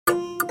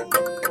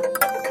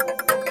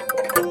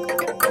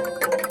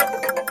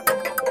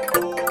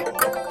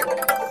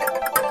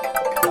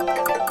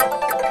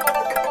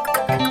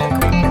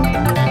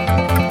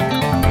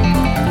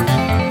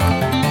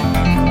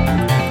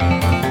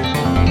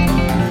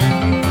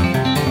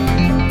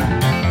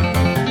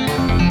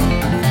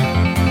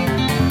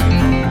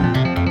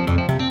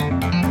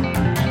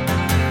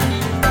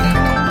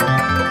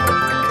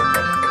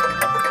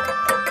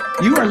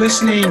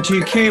listening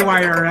to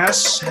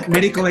KYRS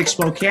Medical Lake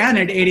Spokane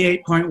at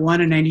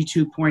 88.1 and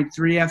 92.3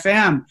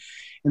 FM.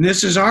 And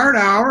this is Art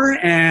Hour,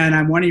 and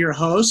I'm one of your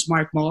hosts,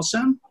 Mike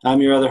Molson. I'm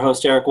your other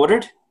host, Eric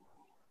Woodard.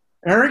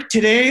 Eric,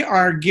 today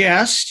our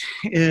guest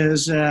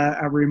is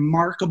a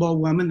remarkable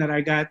woman that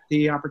I got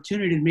the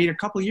opportunity to meet a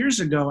couple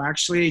years ago,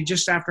 actually,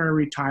 just after I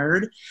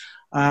retired.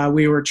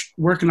 We were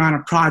working on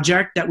a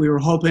project that we were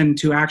hoping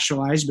to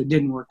actualize, but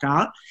didn't work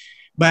out.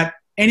 But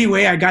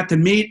anyway, I got to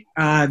meet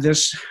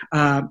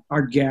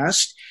our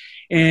guest,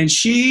 and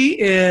she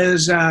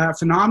is a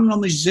phenomenal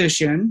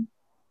musician,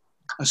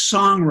 a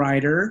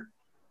songwriter,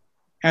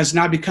 has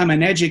now become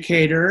an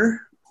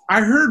educator.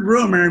 I heard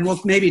rumor, and we'll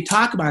maybe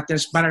talk about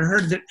this, but I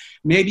heard that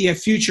maybe a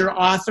future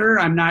author.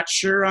 I'm not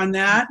sure on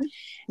that,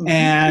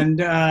 and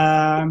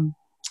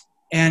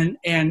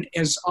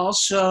is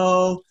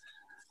also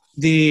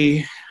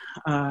the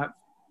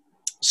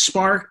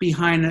spark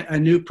behind a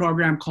new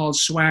program called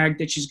SWAG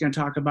that she's going to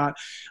talk about,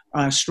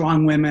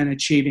 strong women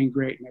achieving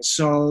greatness.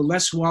 So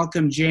let's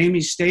welcome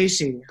Jamie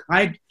Stacy.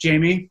 Hi,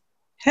 Jamie.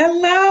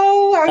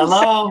 Hello. I'm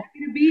Hello. so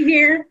happy to be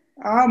here.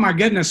 Oh, my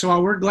goodness.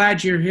 Well, we're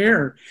glad you're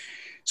here.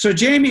 So,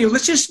 Jamie,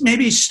 let's just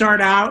maybe start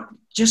out.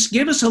 Just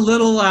give us a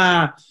little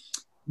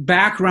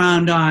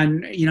background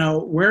on,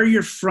 where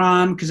you're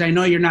from, because I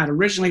know you're not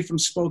originally from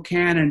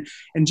Spokane,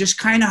 and just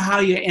kind of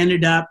how you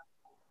ended up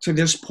to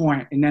this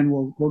point, and then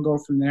we'll go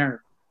from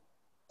there.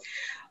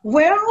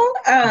 Well,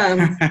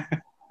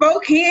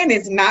 Spokane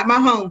is not my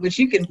home, but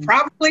you can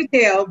probably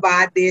tell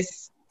by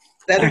this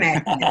Southern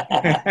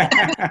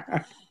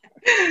accent.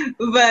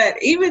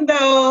 But even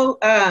though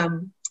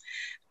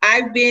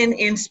I've been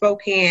in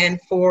Spokane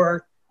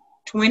for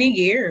 20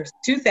 years,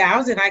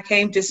 2000, I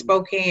came to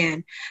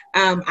Spokane.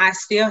 I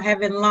still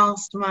haven't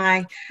lost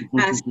my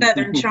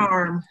Southern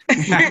charm.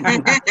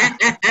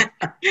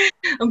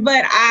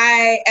 But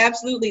I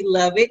absolutely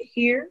love it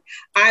here.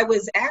 I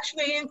was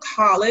actually in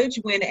college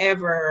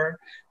whenever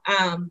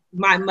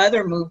my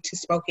mother moved to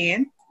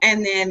Spokane.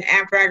 And then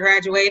after I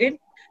graduated,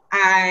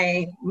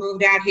 I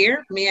moved out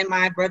here. Me and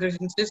my brothers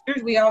and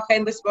sisters, we all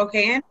came to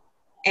Spokane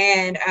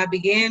and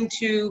began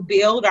to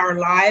build our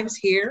lives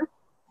here.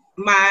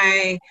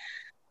 My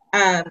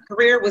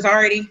career was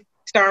already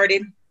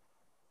started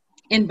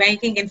in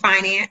banking and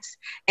finance,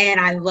 and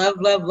I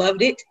loved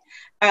it.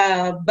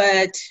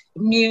 But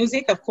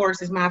music, of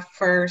course, is my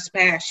first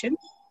passion.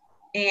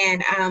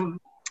 And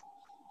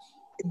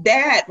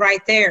that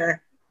right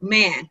there,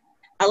 man,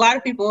 a lot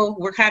of people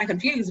were kind of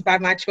confused by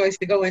my choice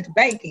to go into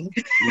banking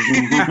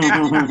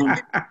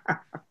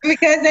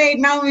because they'd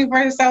known me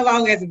for so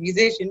long as a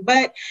musician.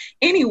 But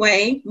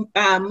anyway,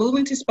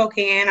 moving to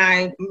Spokane,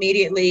 I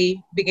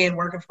immediately began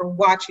working for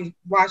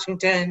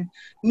Washington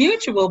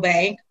Mutual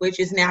Bank,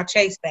 which is now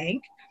Chase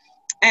Bank.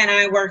 And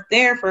I worked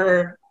there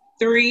for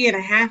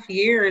 3.5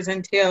 years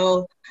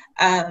until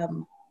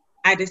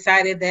I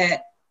decided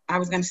that I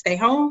was going to stay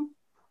home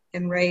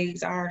and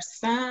raise our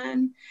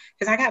son,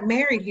 because I got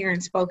married here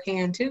in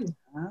Spokane too.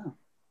 Oh,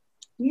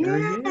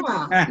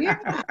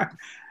 Yeah.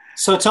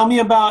 So tell me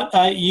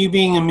about you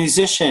being a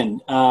musician.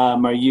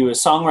 Are you a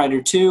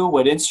songwriter too?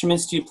 What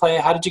instruments do you play?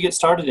 How did you get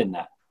started in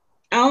that?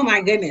 Oh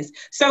my goodness.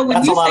 So when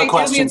That's you a lot say of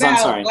questions. tell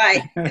me about,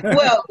 I'm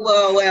sorry.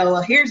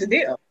 well, here's the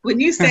deal. When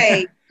you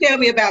say tell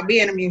me about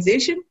being a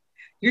musician,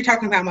 you're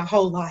talking about my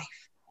whole life.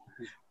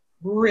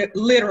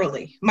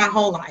 Literally my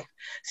whole life.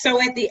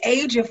 So at the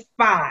age of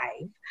 5,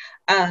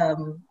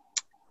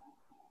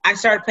 I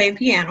started playing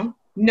piano.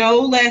 No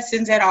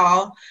lessons at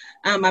all.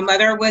 My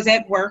mother was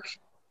at work.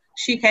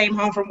 She came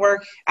home from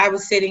work. I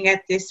was sitting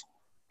at this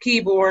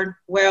keyboard.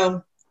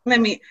 Well, let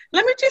me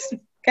just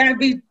kind of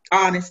be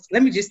honest.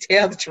 Let me just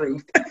tell the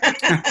truth.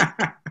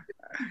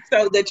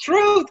 So the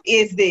truth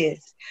is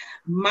this.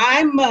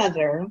 My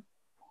mother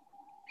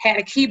had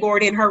a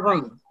keyboard in her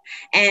room,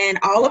 and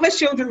all of us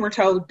children were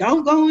told,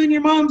 don't go in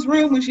your mom's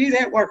room when she's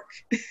at work.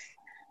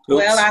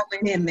 Well, I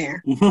went in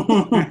there.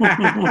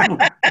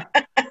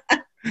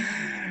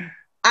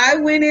 I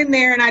went in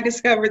there and I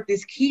discovered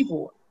this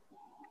keyboard.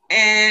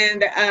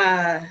 And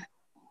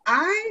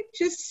I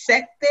just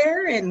sat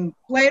there and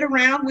played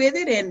around with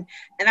it. And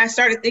I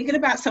started thinking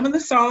about some of the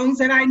songs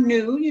that I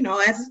knew,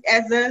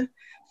 as a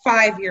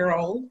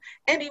 5-year-old,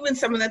 and even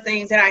some of the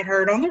things that I'd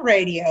heard on the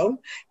radio.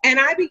 And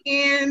I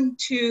began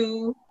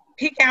to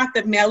pick out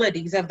the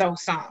melodies of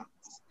those songs.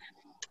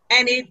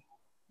 And it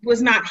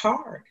was not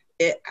hard.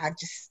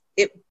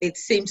 It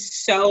seems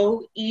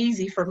so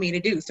easy for me to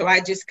do. So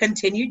I just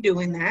continued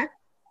doing that.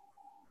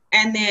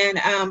 And then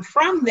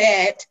from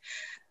that,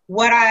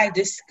 what I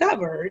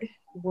discovered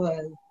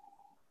was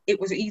it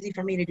was easy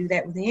for me to do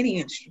that with any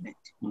instrument.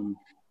 Mm.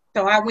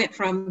 So I went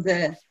from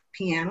the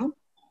piano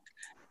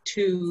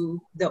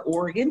to the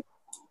organ,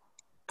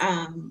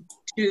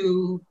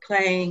 to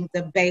playing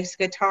the bass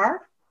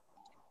guitar,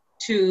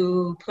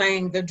 to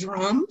playing the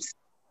drums,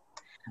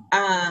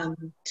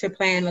 to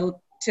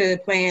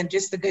playing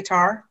just the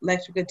guitar,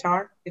 electric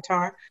guitar,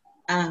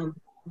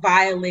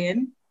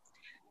 violin,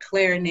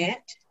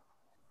 clarinet.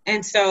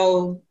 And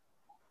so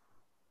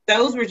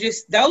those were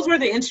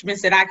the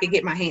instruments that I could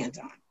get my hands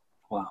on.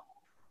 Wow.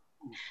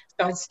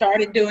 So I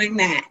started doing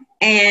that.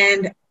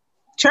 And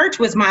church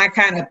was my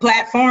kind of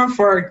platform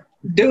for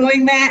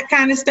doing that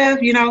kind of stuff,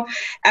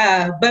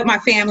 but my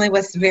family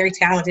was very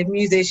talented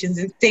musicians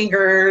and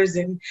singers,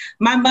 and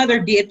my mother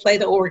did play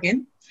the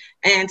organ,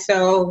 and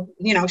so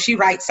she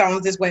writes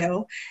songs as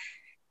well.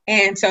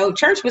 And so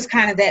church was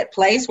kind of that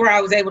place where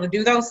I was able to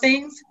do those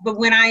things. But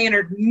when I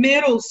entered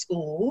middle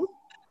school,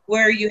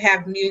 where you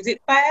have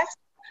music class,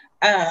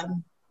 I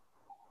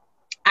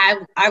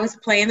was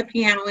playing the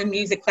piano in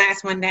music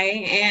class one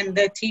day, and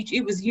the teacher,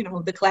 it was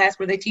the class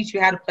where they teach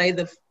you how to play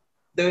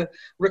the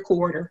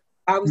recorder.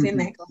 I was in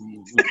that class.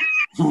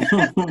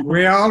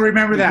 We all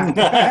remember that.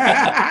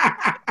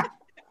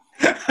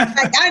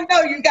 I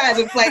know you guys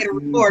have played a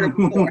recorder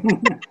before.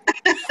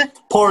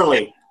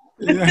 Poorly.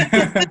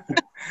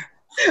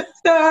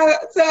 So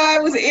I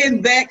was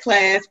in that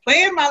class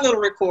playing my little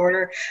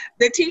recorder.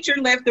 The teacher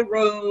left the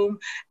room,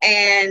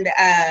 and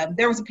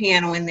there was a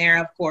piano in there,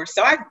 of course.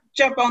 So I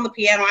jump on the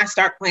piano. I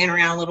start playing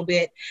around a little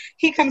bit.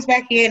 He comes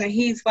back in, and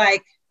he's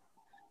like,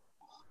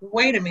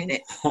 wait a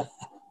minute.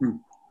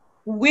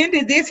 When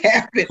did this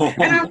happen?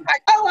 And I'm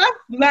like, oh,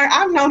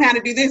 I've known how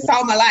to do this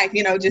all my life,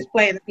 just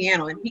playing the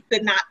piano. And he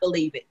could not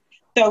believe it.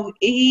 So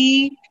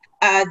he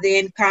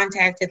then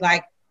contacted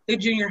the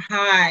junior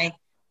high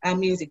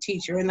music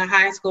teacher and the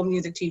high school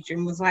music teacher,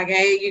 and was like,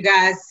 hey, you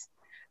guys,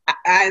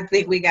 I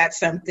think we got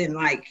something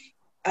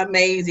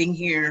amazing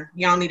here.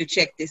 Y'all need to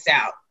check this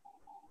out.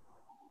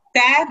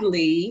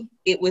 Sadly,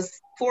 it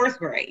was fourth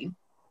grade.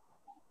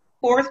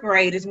 Fourth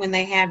grade is when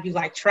they have you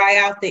try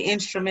out the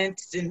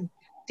instruments and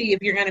see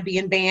if you're going to be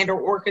in band or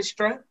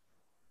orchestra.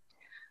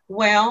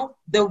 Well,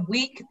 the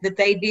week that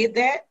they did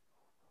that,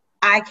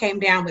 I came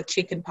down with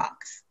chicken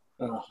pox.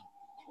 Oh.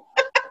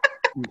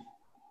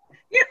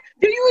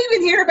 Do you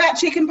even hear about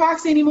chicken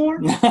pox anymore?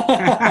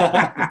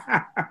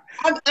 I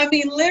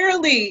mean,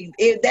 literally,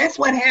 that's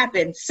what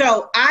happened.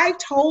 So I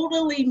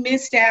totally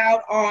missed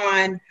out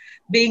on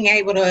being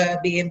able to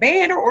be in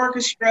band or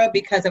orchestra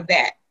because of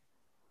that.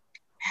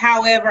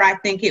 However, I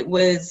think it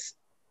was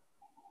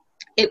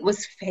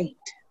fate.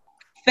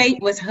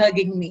 Fate was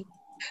hugging me,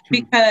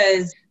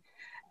 because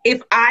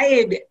if I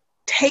had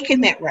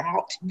taken that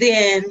route,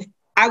 then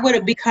I would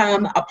have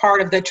become a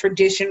part of the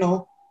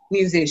traditional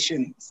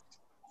musicians.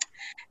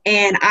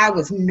 And I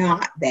was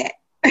not that.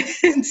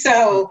 And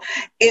so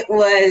it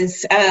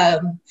was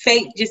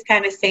fate just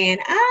kind of saying,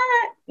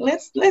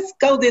 let's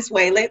go this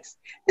way. Let's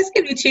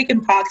give you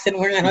chicken pox, and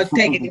we're going to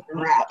take a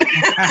different route.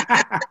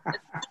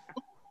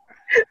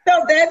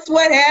 So that's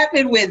what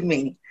happened with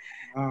me.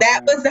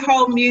 That was the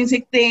whole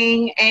music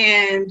thing.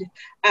 And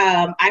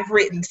I've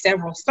written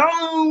several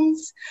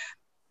songs,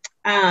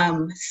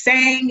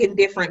 sang in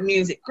different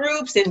music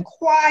groups, in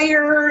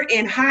choir,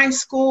 in high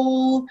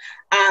school.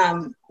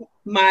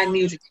 My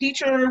music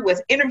teacher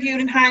was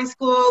interviewed in high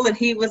school, and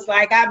he was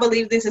like, I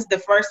believe this is the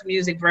first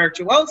music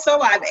virtuoso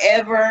I've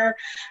ever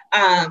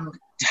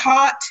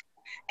taught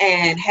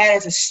and had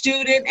as a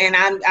student. And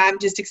I'm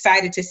just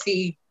excited to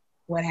see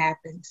what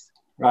happens.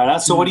 Right.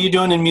 So what are you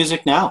doing in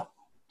music now?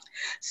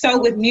 So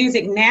with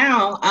music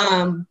now,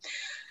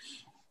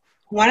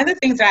 one of the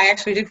things that I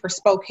actually do for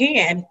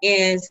Spokane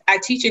is I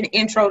teach an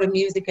intro to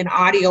music and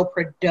audio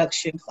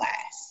production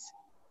class.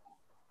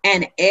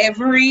 And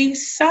every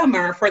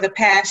summer for the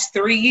past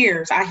 3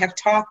 years, I have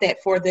taught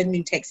that for the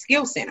New Tech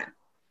Skills Center.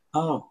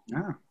 Oh,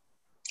 yeah.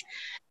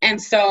 And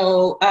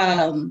so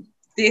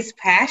this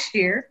past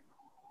year,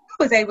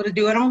 I was able to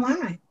do it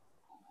online.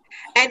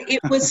 And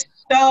it was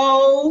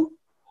so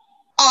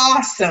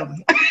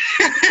awesome.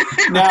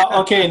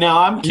 Now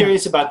I'm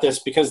curious about this,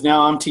 because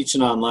now I'm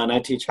teaching online. I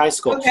teach high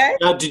school. Okay.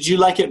 Now, did you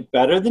like it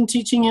better than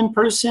teaching in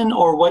person,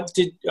 or what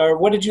did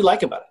you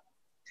like about it?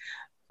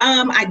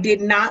 I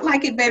did not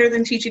like it better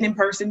than teaching in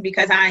person,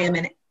 because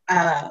I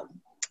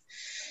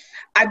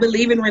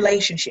believe in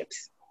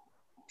relationships.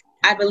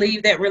 I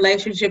believe that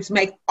relationships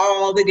make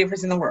all the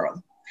difference in the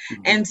world.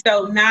 Mm-hmm. And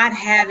so not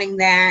having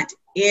that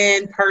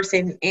in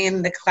person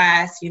in the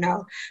class,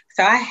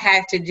 so I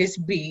had to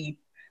just be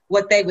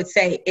what they would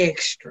say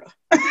extra.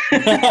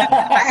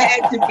 I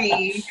had to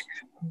be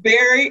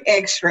very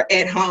extra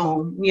at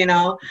home,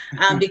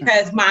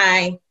 because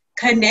my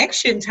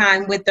connection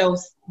time with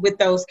those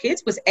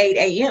kids was 8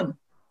 a.m.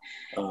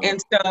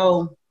 And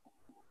so,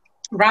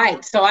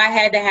 right. So I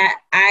had to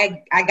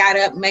I got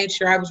up, made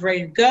sure I was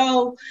ready to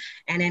go.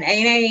 And at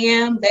 8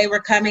 a.m. they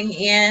were coming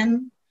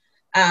in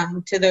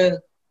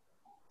to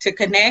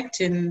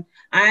connect, and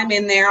I'm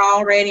in there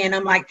already, and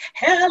I'm like,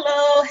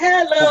 hello,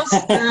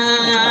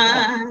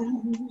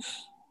 son.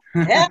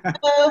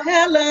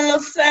 hello,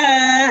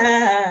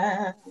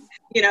 son.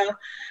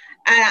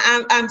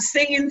 I'm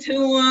singing to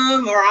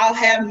them, or I'll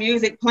have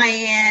music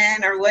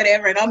playing or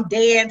whatever, and I'm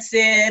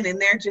dancing,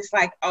 and they're just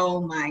like,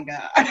 oh my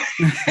God.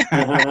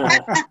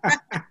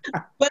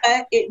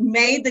 But it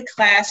made the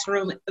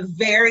classroom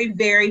very,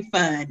 very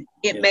fun.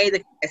 It made the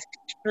class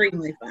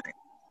extremely fun.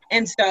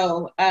 And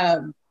so,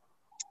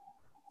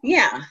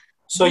 yeah.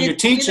 So you're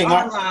teaching.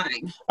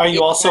 Are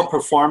you also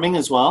performing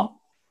as well?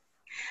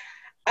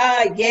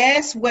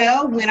 Yes,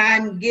 well, when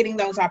I'm getting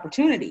those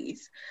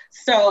opportunities.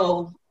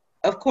 So,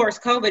 of course,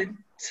 COVID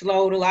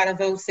slowed a lot of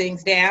those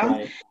things down.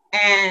 Right.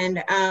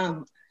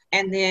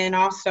 And then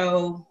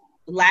also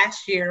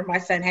last year, my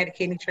son had a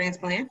kidney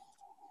transplant.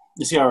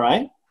 Is he all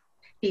right?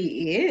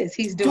 He is.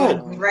 He's doing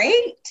Good.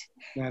 great.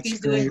 That's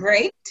He's great. doing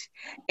great.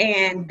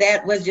 And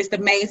that was just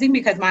amazing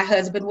because my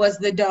husband was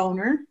the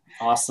donor.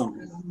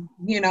 Awesome.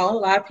 You know, a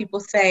lot of people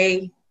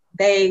say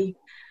they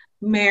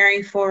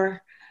marry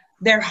for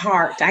their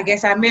heart. I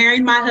guess I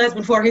married my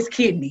husband for his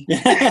kidney.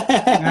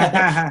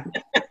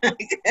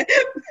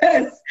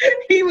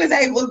 He was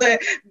able to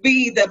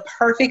be the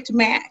perfect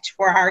match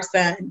for our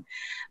son.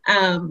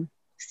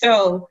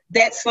 So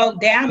that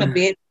slowed down a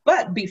bit.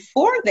 But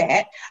before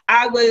that,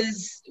 I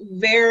was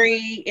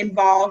very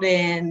involved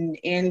in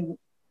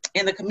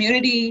the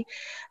community,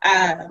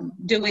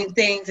 doing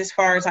things as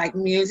far as like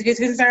music is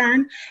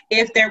concerned.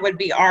 If there would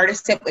be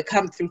artists that would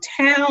come through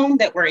town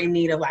that were in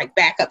need of like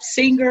backup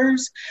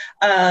singers,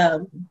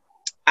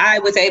 I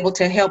was able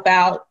to help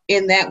out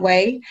in that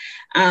way.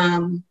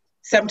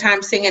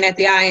 Sometimes singing at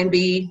the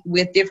INB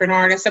with different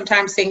artists,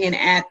 sometimes singing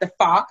at the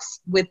Fox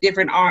with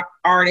different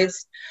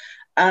artists.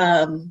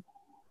 I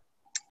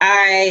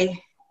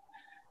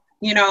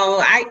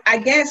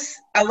guess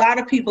a lot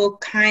of people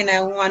kind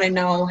of want to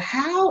know,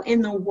 how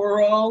in the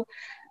world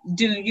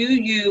do you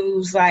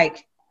use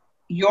like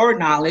your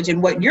knowledge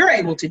and what you're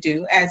able to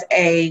do as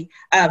a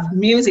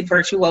music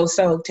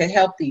virtuoso to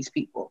help these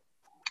people?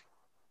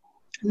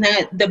 Now,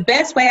 the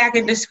best way I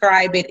can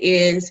describe it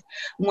is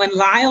when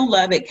Lyle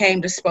Lovett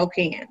came to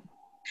Spokane,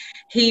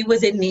 he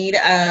was in need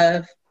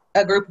of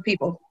a group of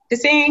people to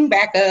sing,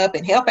 back up,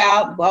 and help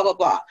out, blah, blah,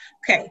 blah.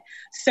 Okay,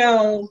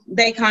 so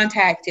they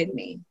contacted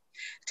me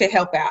to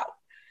help out.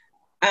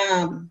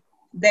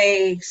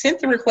 They sent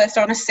the request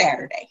on a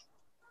Saturday.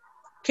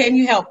 Can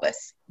you help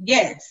us?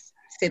 Yes.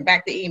 Sent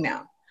back the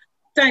email.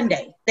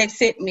 Sunday, they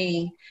sent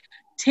me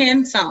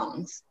 10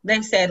 songs.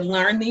 They said,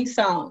 learn these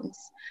songs.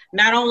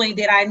 Not only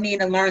did I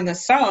need to learn the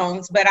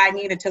songs, but I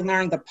needed to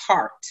learn the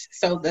parts.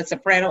 So the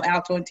soprano,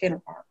 alto, and tenor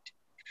part.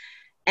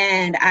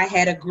 And I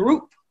had a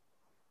group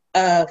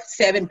of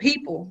 7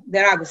 people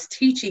that I was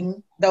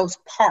teaching those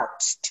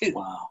parts to.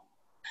 Wow.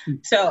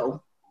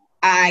 So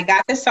I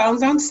got the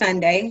songs on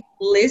Sunday,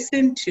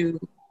 listened to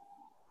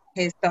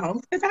his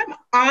songs, because I'm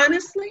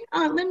honestly,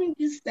 let me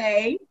just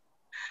say,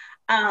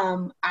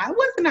 I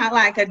was not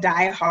like a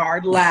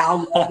diehard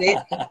Lyle Lovett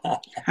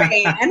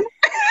fan.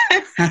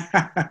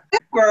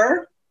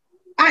 However,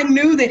 I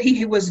knew that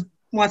he was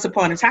once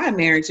upon a time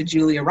married to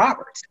Julia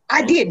Roberts.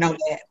 I did know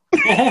that.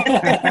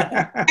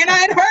 And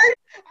I'd heard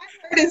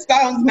his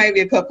songs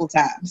maybe a couple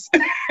times.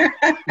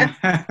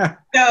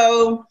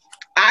 So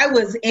I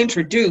was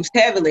introduced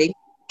heavily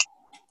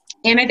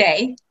in a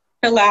day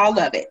to Lyle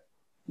Lovett.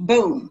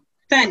 Boom.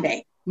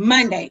 Sunday,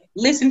 Monday,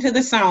 listen to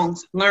the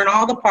songs, learn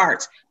all the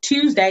parts.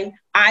 Tuesday,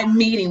 I'm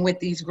meeting with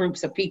these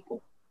groups of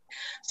people.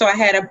 So I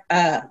had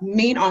a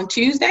meet on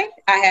Tuesday.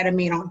 I had a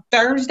meet on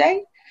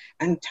Thursday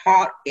and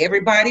taught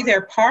everybody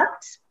their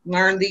parts,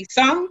 learned these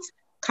songs.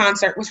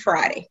 Concert was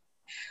Friday.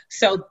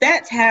 So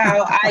that's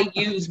how I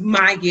use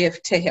my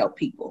gift to help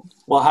people.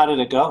 Well, how did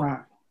it go?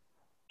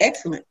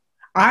 Excellent.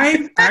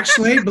 I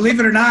actually, believe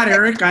it or not,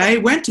 Eric, I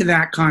went to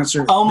that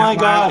concert. Oh my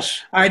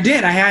gosh. I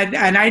did.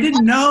 And I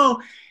didn't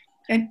know.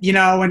 And, you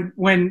know,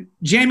 when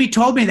Jamie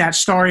told me that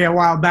story a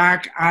while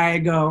back, I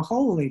go,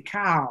 holy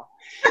cow.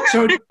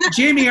 So,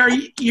 Jamie,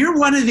 you're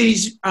one of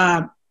these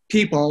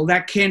people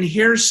that can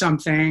hear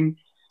something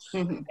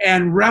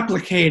and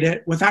replicate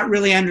it without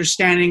really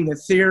understanding the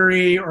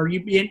theory, or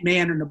you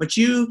may know, but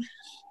you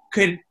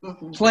could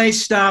play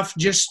stuff,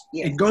 just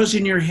it goes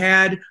in your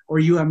head, or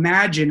you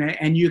imagine it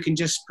and you can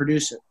just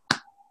produce it.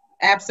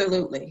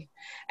 Absolutely.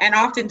 And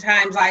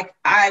oftentimes, like,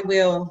 I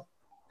will,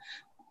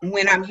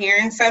 when I'm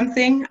hearing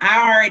something,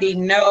 I already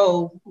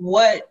know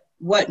what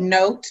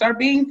notes are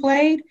being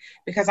played,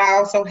 because I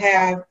also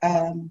have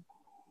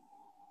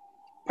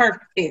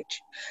perfect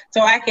pitch.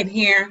 So I can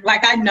hear,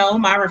 like, I know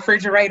my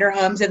refrigerator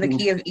hums in the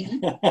key of E.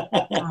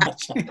 I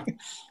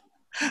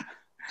don't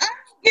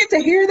get to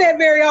hear that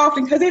very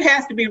often because it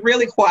has to be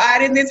really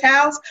quiet in this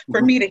house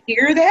for me to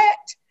hear that.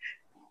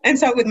 And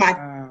so with my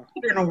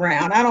children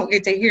around, I don't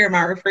get to hear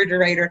my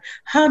refrigerator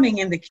humming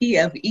in the key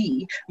of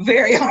E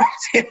very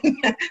often,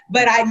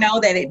 but I know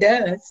that it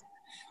does.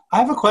 I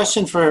have a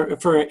question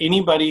for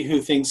anybody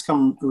who things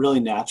come really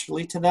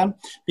naturally to them,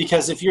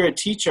 because if you're a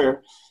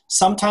teacher,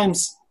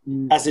 sometimes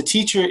as a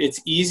teacher,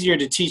 it's easier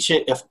to teach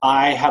it if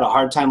I had a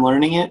hard time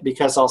learning it,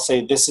 because I'll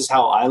say, this is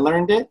how I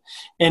learned it.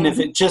 And if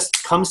it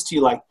just comes to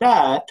you like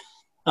that,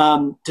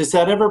 does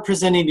that ever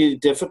present any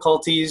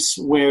difficulties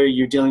where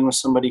you're dealing with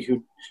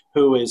somebody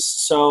who is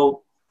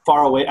so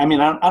far away? I mean,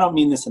 I don't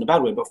mean this in a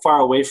bad way, but far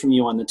away from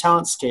you on the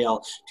talent scale.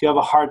 Do you have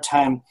a hard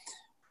time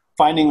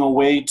finding a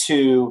way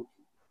to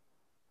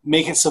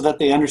make it so that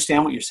they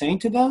understand what you're saying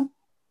to them?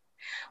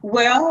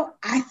 Well,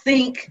 I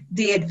think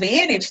the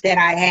advantage that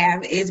I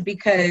have is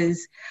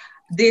because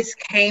this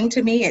came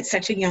to me at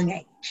such a young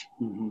age.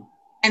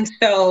 And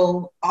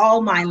so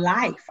all my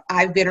life,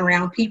 I've been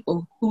around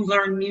people who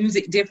learn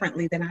music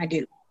differently than I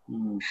do.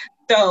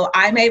 So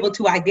I'm able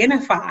to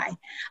identify,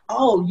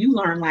 oh, you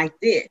learn like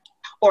this,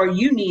 or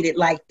you need it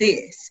like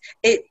this.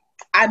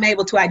 I'm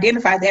able to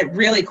identify that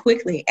really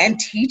quickly and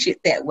teach it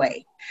that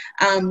way.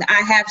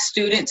 I have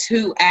students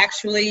who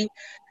actually,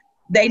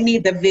 they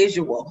need the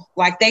visual,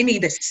 like they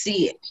need to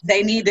see it.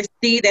 They need to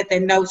see that the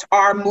notes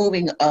are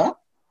moving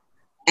up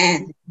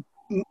and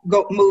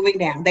moving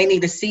down. They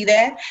need to see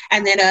that.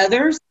 And then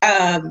others,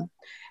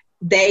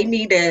 they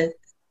need to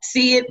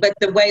see it, but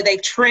the way they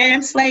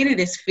translate it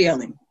is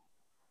feeling.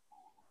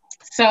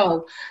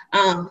 So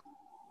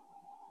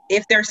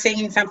if they're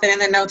singing something and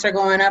the notes are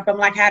going up, I'm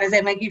like, how does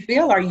that make you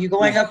feel? Are you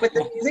going up with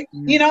the music?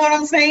 You know what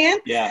I'm saying?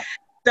 Yeah.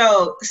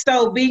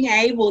 So being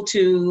able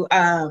to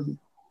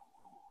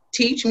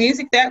teach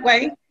music that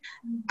way,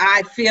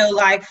 I feel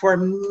like for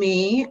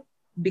me,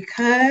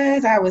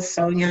 because I was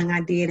so young,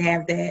 I did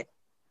have that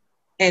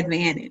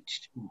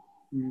advantage.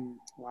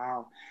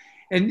 Wow.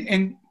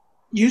 And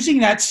using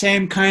that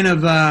same kind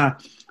of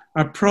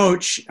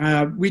approach,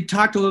 we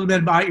talked a little bit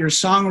about your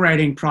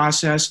songwriting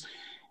process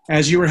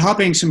as you were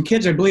helping some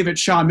kids, I believe at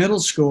Shaw Middle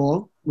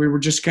School. We were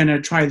just going to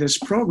try this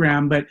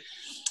program, but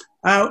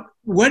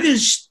what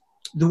is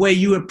the way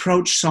you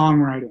approach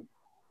songwriting?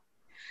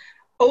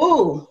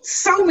 Oh,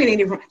 so many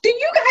different. Do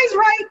you guys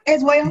write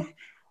as well?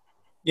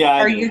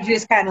 Yeah. Or you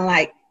just kind of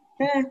like,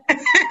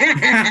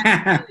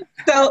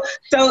 So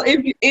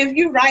if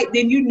you write,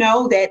 then you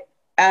know that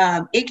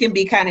it can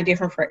be kind of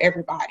different for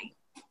everybody.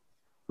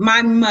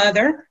 My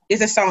mother is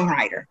a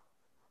songwriter,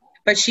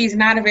 but she's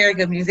not a very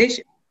good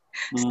musician.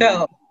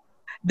 So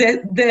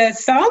the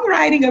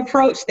songwriting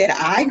approach that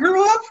I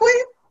grew up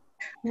with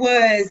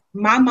was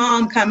my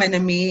mom coming to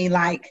me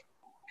like,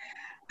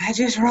 I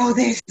just wrote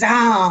this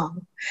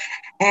song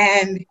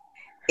and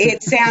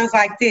it sounds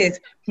like this.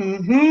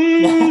 And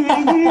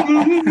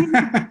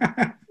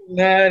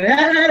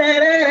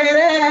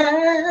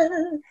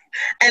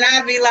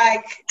I'd be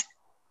like,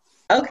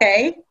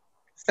 okay.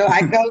 So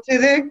I go to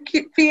the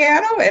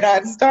piano and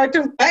I start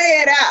to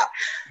play it out.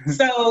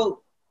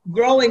 So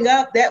growing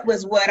up, that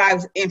was what I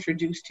was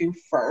introduced to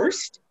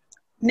first.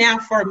 Now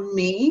for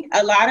me,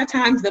 a lot of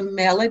times the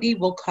melody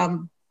will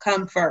come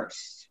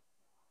first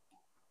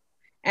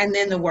and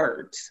then the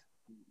words.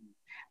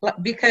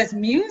 Because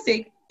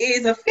music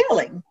is a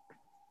feeling.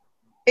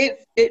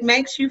 It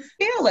makes you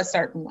feel a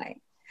certain way.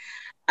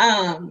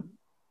 I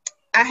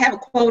have a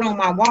quote on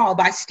my wall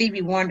by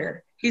Stevie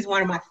Wonder. He's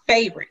one of my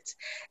favorites.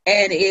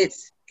 And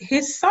it's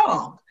his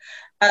song,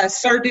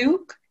 Sir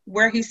Duke,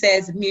 where he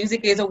says,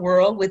 music is a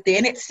world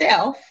within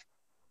itself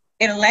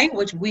in a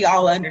language we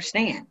all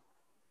understand.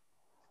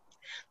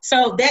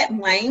 So that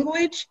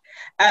language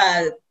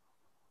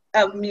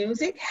of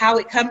music, how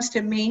it comes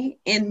to me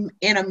in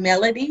a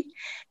melody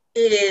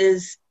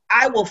is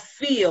I will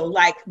feel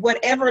like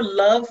whatever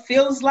love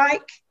feels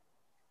like,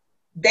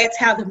 that's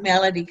how the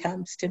melody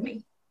comes to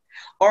me.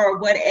 Or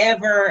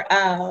whatever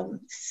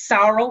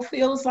sorrow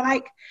feels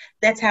like,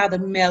 that's how the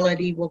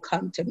melody will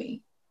come to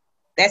me.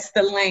 That's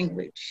the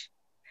language.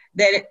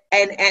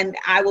 And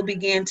I will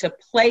begin to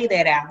play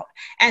that out,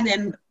 and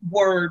then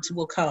words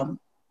will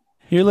come.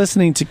 You're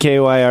listening to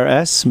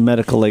KYRS,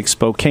 Medical Lake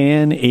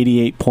Spokane,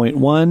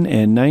 88.1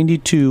 and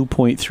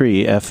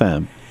 92.3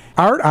 FM.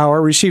 Art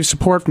Hour receives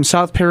support from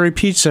South Perry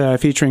Pizza,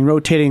 featuring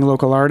rotating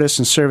local artists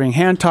and serving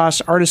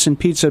hand-tossed artisan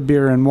pizza,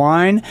 beer, and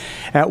wine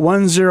at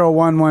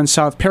 1011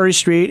 South Perry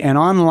Street and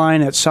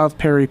online at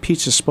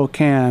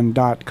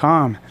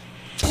southperrypizzaspokane.com.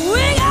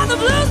 We got the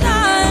blues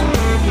time.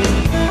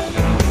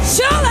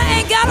 Surely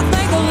ain't got a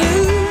thing to lose.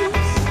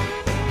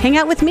 Hang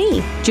out with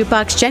me,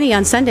 Jukebox Jenny,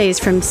 on Sundays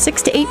from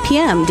 6 to 8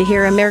 p.m. to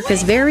hear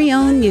America's very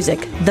own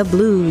music, the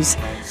blues.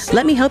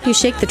 Let me help you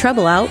shake the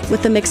trouble out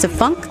with a mix of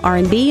funk,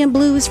 R&B, and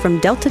blues from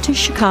Delta to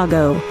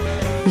Chicago.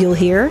 You'll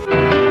hear...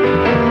 And...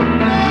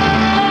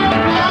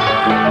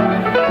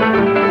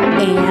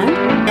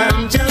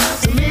 I'm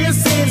just a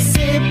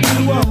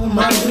Mississippi woman.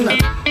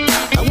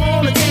 I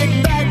want to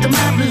get back to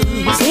my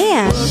blues.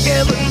 And... Work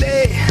every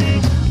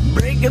day,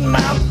 breaking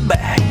my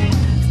back,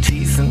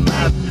 chasing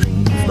my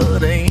dreams,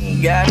 but I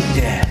ain't got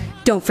jack.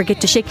 Don't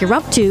forget to shake your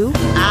rump to...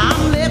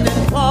 I'm living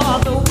for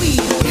the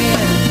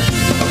weekend.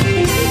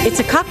 It's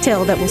a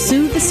cocktail that will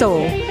soothe the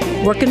soul.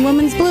 Working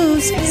Woman's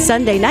Blues,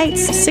 Sunday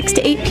nights, 6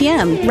 to 8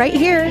 p.m., right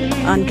here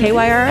on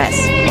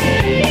KYRS.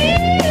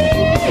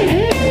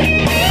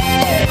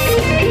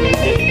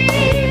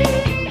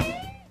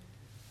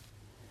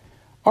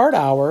 Art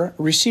Hour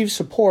receives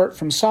support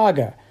from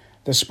SAGA,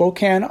 the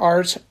Spokane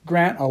Arts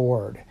Grant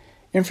Award.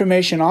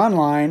 Information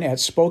online at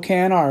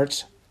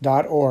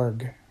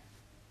spokanearts.org.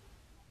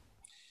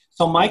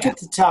 So Mike at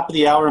the top of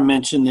the hour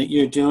mentioned that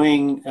you're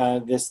doing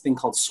this thing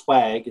called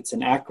SWAG. It's an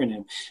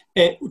acronym.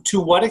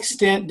 To what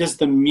extent does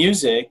the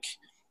music,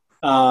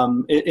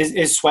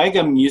 is SWAG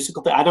a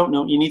musical thing? I don't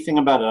know anything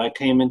about it. I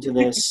came into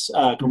this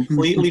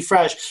completely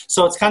fresh.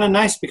 So it's kind of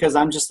nice because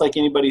I'm just like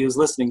anybody who's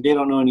listening. They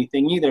don't know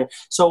anything either.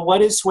 So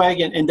what is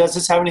SWAG, and does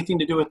this have anything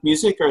to do with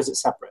music, or is it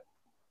separate?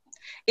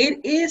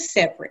 It is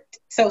separate.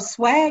 So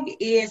SWAG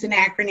is an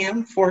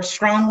acronym for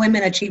Strong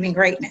Women Achieving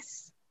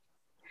Greatness.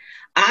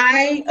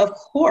 I, of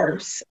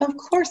course,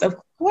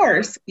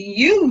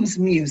 use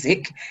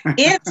music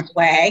in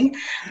SWAG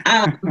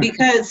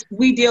because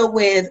we deal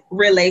with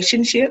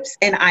relationships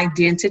and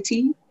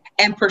identity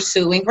and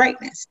pursuing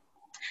greatness.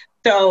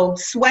 So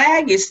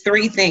SWAG is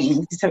three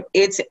things. So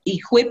it's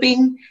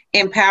equipping,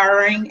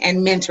 empowering,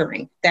 and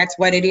mentoring. That's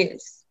what it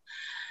is.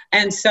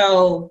 And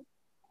so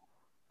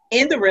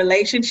in the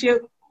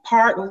relationship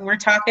part, when we're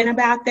talking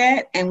about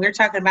that, and we're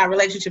talking about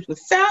relationships with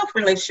self,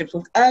 relationships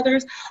with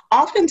others,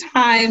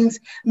 oftentimes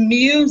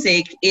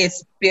music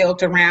is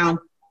built around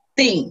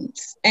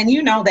themes. And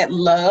you know that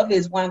love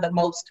is one of the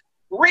most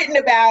written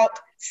about,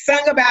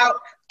 sung about,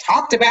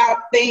 talked about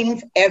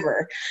things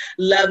ever.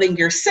 Loving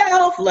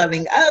yourself,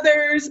 loving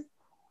others.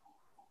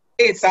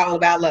 It's all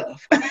about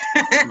love.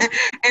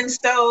 And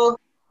so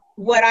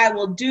what I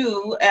will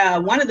do,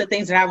 one of the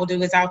things that I will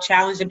do is I'll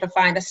challenge them to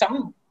find a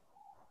song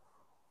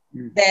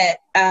that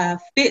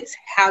fits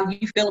how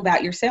you feel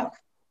about yourself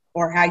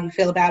or how you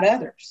feel about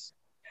others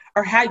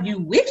or how you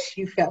wish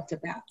you felt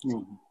about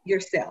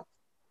yourself.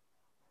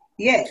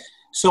 Yes.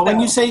 So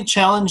when you say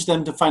challenge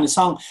them to find a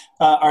song,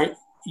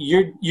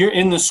 you're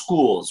in the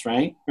schools,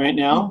 right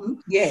now? Mm-hmm.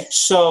 Yes.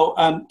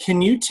 So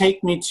can you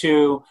take me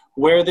to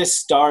where this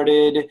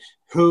started,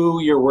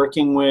 who you're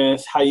working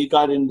with, how you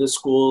got into the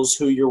schools,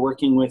 who you're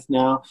working with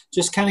now?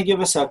 Just kind of give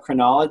us a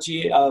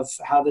chronology of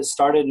how this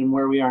started and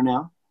where we are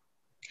now.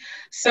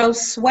 So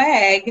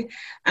SWAG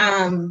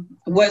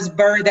was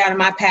birthed out of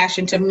my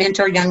passion to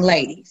mentor young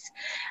ladies.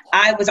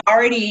 I was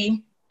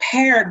already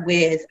paired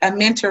with a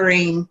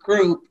mentoring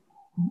group,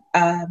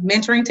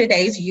 Mentoring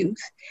Today's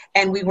Youth,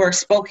 and we were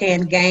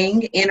Spokane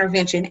Gang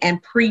Intervention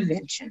and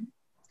Prevention.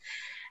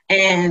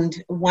 And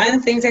one of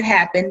the things that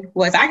happened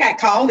was I got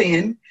called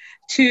in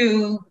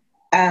to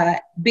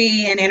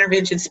be an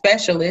intervention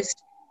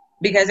specialist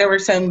because there were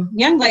some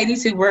young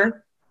ladies who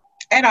were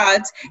at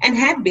odds and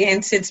had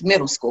been since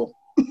middle school.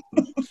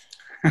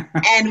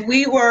 And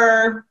we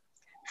were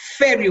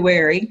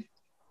February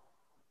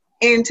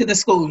into the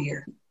school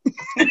year.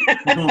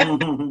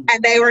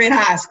 And they were in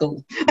high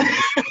school.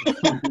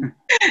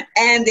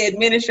 And the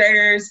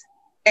administrators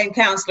and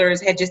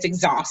counselors had just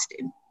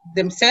exhausted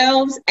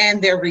themselves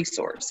and their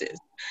resources.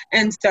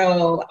 And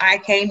so I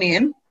came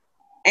in,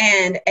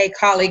 and a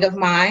colleague of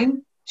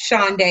mine,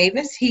 Sean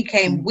Davis, he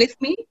came with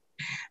me.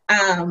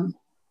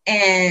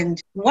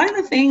 And one of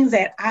the things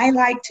that I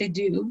like to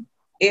do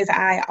is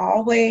I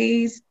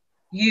always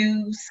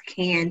use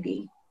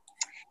candy.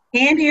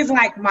 Candy is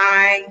like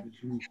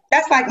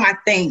that's like my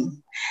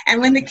thing.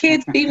 And when the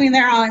kids see me,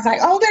 they're always like,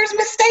 oh, there's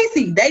Miss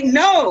Stacy. They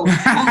know.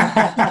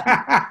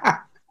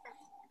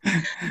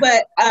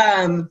 But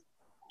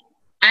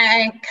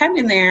I come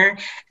in there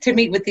to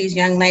meet with these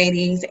young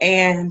ladies,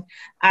 and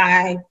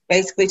I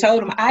basically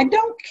told them, I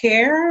don't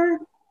care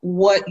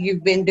what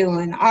you've been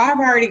doing. I've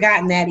already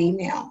gotten that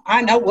email.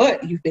 I know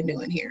what you've been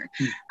doing here.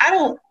 I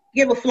don't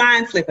give a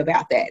flying flip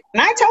about that.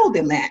 And I told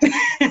them that.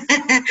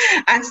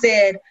 I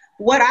said,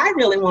 what I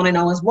really want to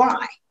know is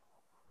why.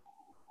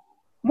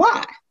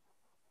 Why?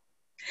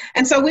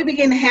 And so we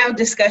began to have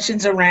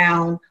discussions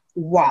around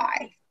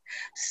why.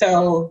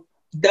 So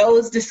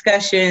those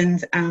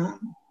discussions,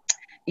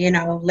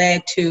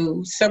 led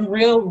to some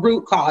real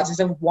root causes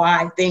of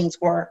why things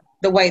were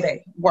the way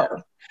they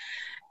were.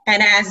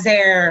 And as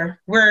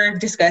we're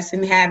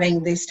discussing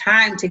having this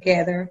time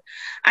together,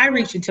 I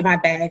reach into my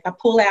bag, I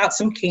pull out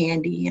some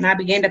candy, and I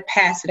begin to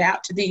pass it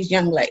out to these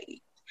young ladies.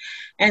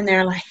 And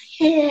they're like,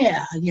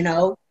 yeah,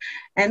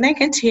 and they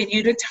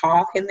continue to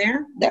talk, and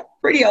they're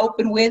pretty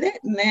open with it.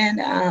 And then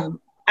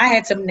I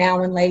had some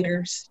now and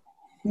later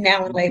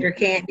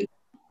candy.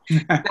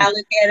 I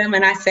look at them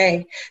and I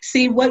say,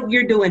 see, what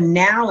you're doing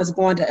now is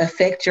going to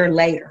affect your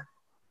later.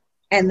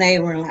 And they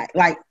were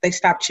like they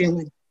stopped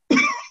chewing.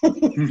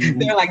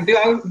 They're like,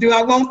 do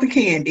I want the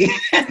candy?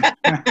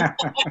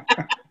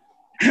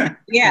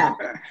 Yeah,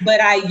 but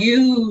I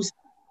use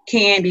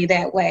candy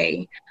that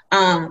way.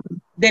 The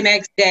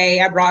next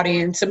day I brought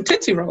in some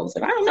Tootsie Rolls.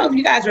 And I don't know if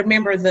you guys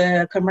remember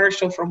the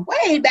commercial from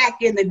way back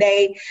in the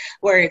day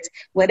where it's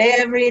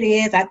whatever it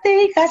is I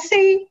think I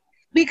see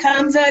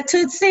becomes a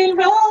Tootsie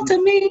Roll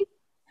to me.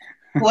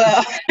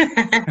 Well,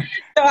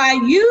 so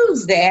I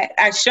used that.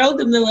 I showed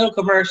them the little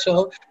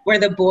commercial where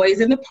the boy's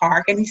in the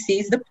park and he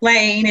sees the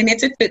plane and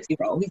it's a Tootsie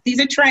Roll. He sees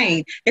a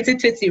train, it's a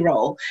Tootsie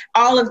Roll.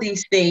 All of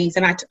these things.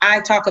 And I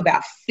talk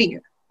about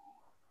fear.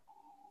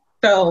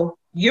 So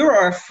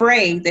you're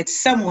afraid that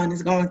someone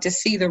is going to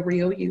see the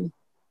real you.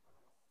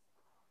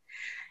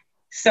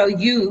 So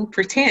you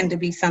pretend to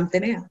be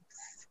something else.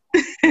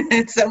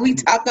 So we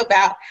talk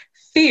about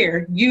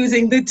fear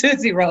using the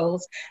Tootsie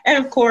Rolls.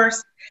 And of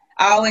course,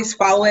 I always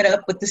follow it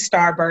up with the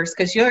Starburst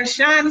because you're a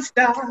shining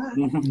star.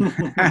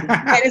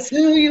 That is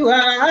who you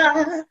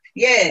are.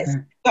 Yes.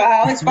 So I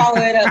always follow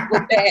it up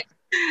with that.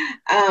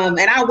 And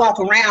I walk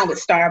around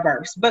with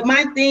Starburst. But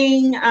my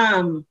thing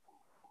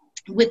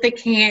with the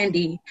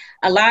candy,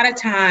 a lot of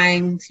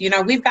times,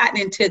 we've gotten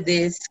into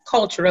this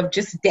culture of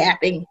just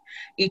dapping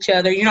each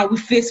other. We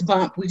fist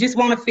bump. We just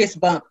want to fist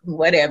bump,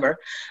 whatever.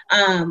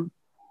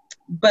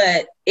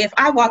 But if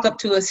I walk up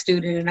to a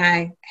student and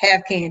I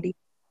have candy,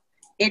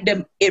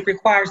 it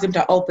requires them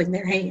to open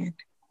their hand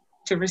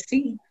to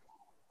receive,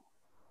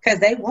 because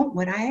they want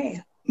what I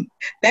have.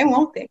 They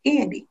want that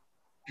candy.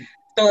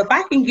 So if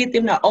I can get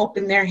them to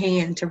open their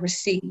hand to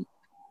receive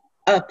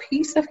a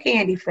piece of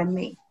candy from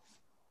me,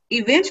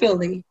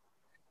 eventually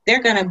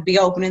they're going to be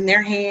opening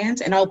their hands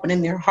and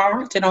opening their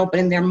hearts and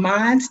opening their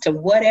minds to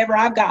whatever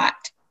I got.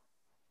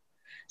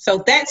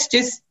 So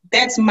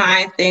that's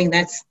my thing.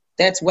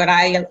 That's what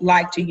I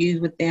like to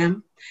use with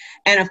them.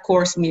 And of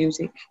course,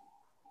 music.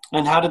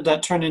 And how did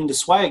that turn into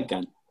swag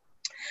then?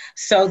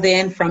 So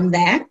then from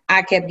that,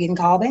 I kept getting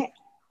called back,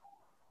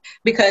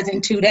 because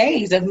in 2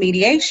 days of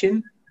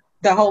mediation,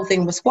 the whole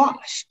thing was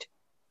squashed.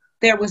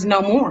 There was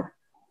no more.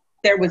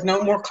 There was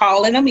no more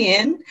calling them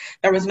in.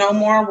 There was no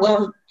more,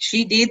 well,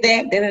 she did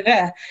that,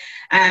 da-da-da.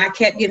 And I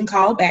kept getting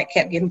called back.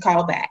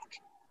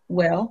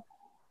 Well,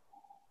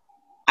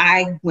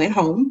 I went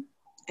home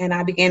and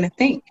I began to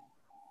think,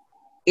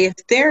 if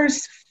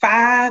there's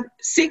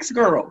 6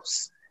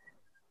 girls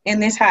in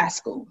this high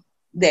school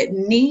that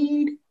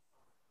need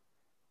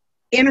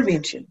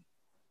intervention,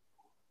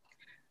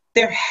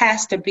 there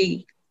has to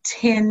be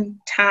 10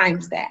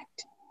 times that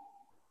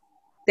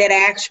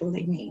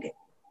actually need it.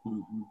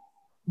 Mm-hmm.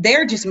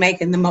 They're just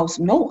making the most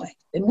noise.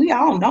 And we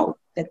all know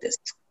that the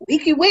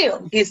squeaky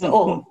wheel gets the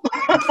oil.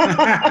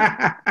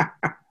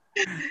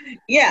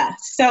 Yeah.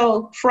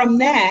 So from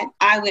that,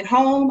 I went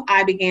home.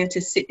 I began to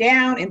sit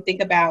down and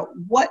think about,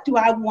 what do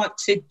I want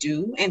to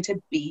do and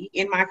to be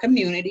in my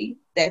community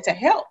that's a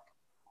help?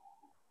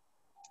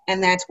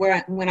 And that's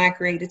when I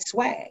created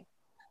SWAG,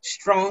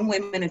 Strong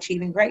Women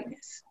Achieving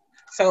Greatness.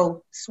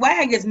 So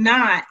SWAG is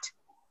not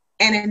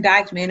an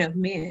indictment of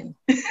men.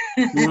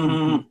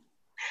 Mm-hmm.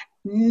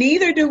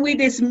 Neither do we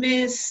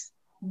dismiss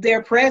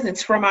their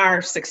presence from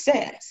our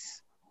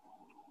success.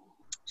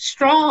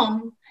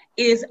 Strong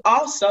is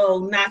also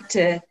not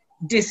to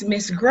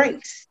dismiss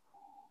grace.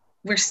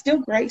 We're still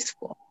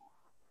graceful.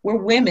 We're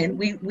women.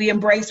 We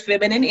embrace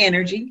feminine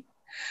energy,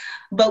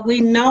 but we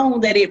know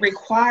that it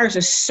requires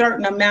a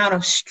certain amount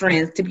of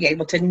strength to be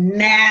able to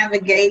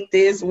navigate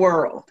this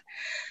world.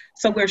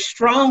 So we're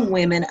strong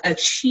women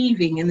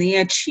achieving, and the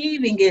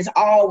achieving is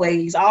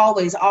always,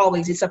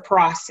 it's a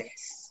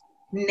process,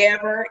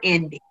 never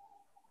ending,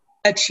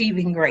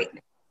 achieving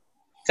greatness.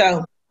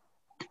 So,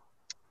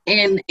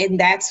 and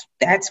that's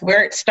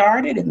where it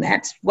started, and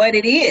that's what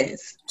it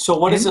is. So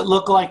what does it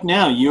look like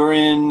now? You're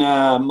in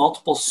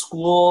multiple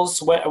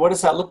schools. What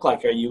does that look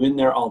like? Are you in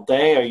there all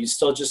day? Are you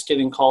still just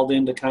getting called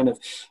in to kind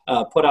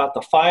of put out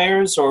the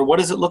fires, or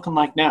what is it looking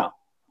like now?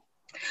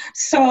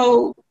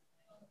 So,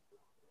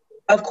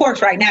 of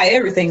course, right now,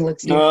 everything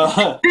looks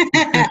different.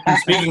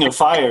 Speaking of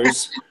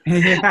fires.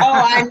 Oh,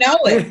 I know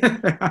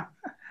it.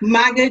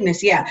 My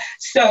goodness, yeah.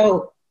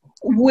 So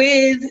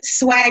with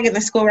SWAG in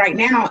the school right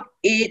now,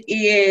 it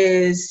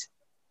is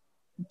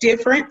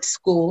different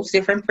schools,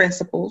 different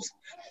principals,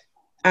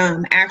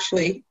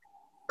 actually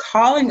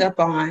calling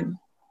upon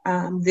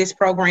this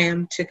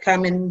program to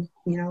come and,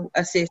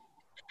 assist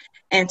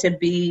and to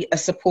be a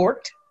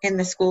support in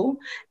the school.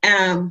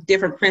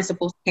 Different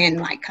principals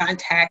can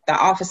contact the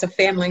Office of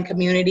Family and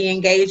Community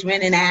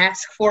Engagement and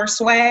ask for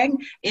SWAG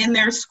in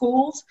their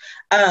schools.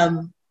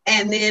 And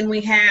then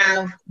we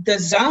have the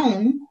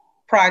Zone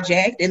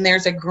project, and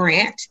there's a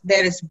grant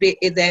that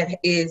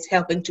is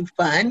helping to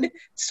fund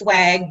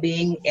SWAG,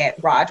 being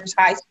at Rogers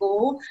High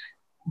School,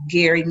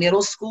 Gary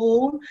Middle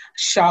School,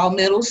 Shaw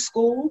Middle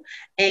School,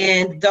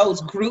 and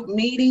those group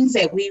meetings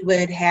that we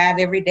would have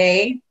every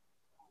day.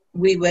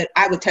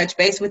 I would touch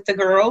base with the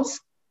girls.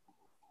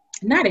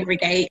 Not every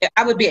day.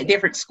 I would be at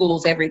different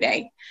schools every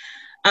day.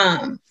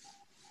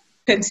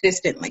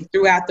 Consistently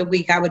throughout the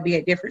week, I would be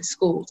at different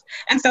schools.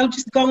 And so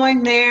just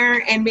going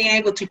there and being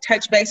able to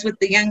touch base with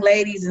the young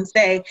ladies and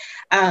say,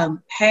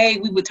 hey,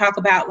 we would talk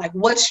about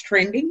what's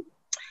trending,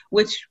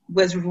 which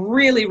was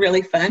really,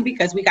 really fun,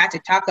 because we got to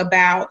talk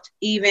about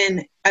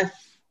even a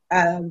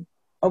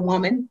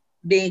woman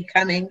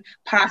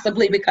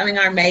possibly becoming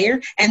our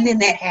mayor. And then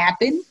that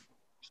happened.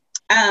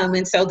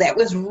 And so that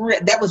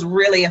was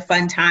really a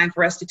fun time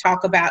for us to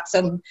talk about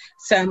some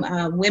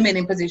women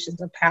in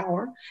positions of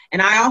power.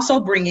 And I also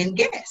bring in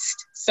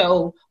guests.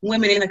 So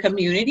women in the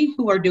community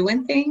who are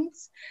doing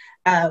things,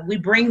 we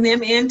bring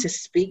them in to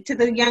speak to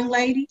the young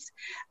ladies.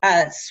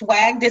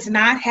 SWAG does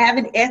not have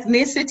an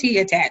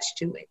ethnicity attached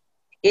to it.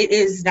 It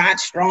is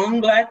not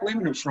strong Black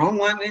women or strong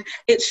women.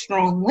 It's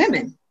strong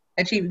women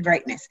achieving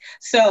greatness.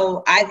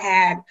 So I've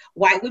had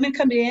white women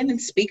come in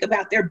and speak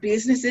about their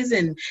businesses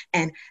and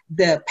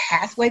the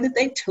pathway that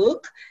they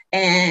took,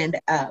 and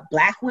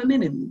Black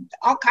women and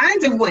all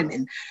kinds of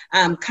women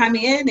come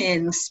in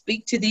and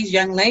speak to these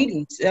young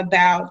ladies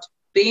about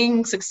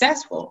being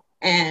successful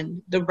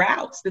and the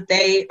routes that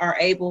they are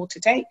able to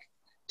take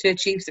to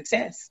achieve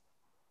success.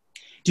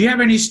 Do you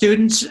have any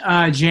students,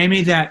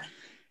 Jamie, that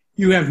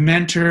you have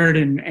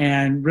mentored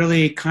and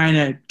really kind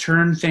of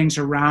turned things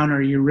around,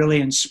 or you really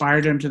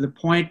inspired them to the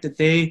point that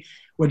they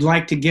would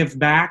like to give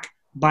back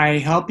by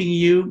helping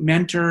you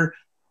mentor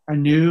a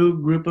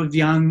new group of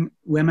young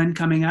women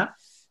coming up?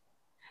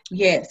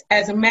 Yes.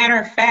 As a matter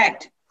of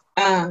fact,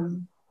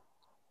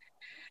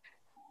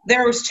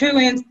 there was two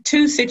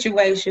instances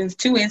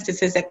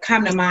that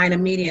come to mind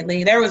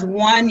immediately. There was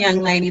one young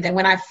lady that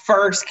when I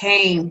first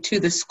came to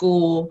the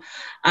school,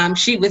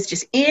 she was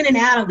just in and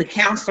out of the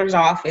counselor's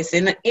office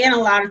and in a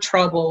lot of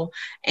trouble.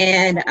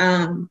 And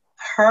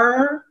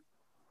her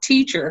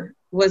teacher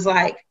was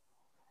like,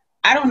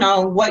 I don't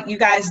know what you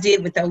guys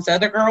did with those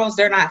other girls.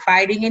 They're not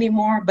fighting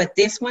anymore. But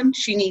this one,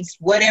 she needs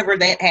whatever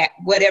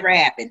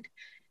happened.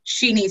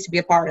 She needs to be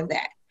a part of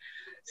that.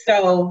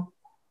 So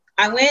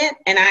I went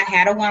and I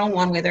had a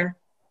one-on-one with her,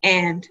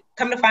 and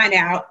come to find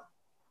out,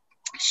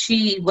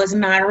 she was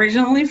not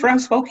originally from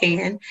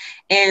Spokane,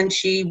 and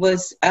she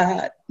was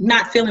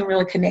not feeling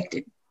really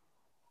connected.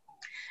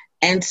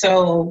 And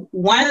so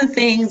one of the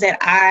things that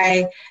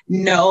I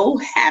know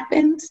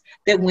happens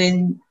that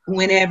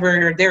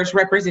whenever there's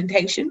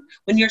representation,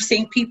 when you're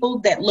seeing people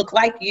that look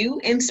like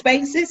you in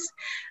spaces.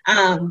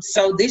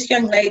 So this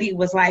young lady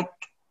was like,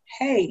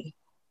 hey,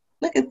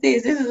 look at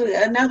this. This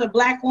is another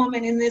Black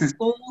woman in this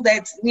school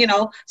that's,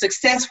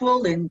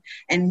 successful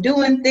and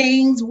doing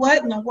things.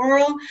 What in the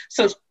world?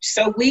 So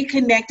we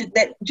connected,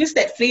 that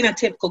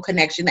phenotypical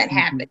connection that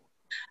happened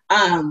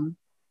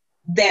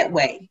that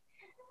way.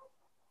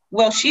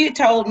 Well, she had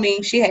told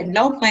me she had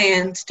no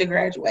plans to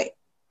graduate.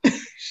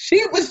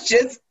 She was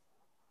just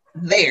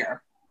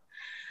there.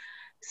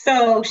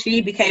 So she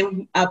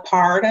became a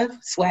part of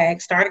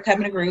SWAG, started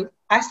coming to group.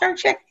 I started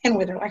checking in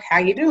with her, like, how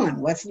you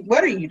doing?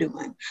 What are you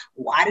doing?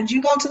 Why did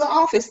you go to the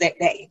office that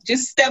day?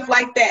 Just stuff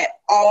like that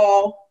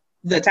all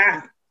the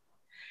time.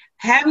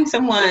 Having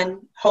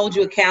someone hold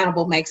you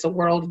accountable makes a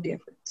world of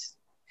difference.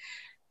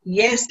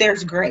 Yes,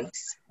 there's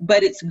grace,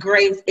 but it's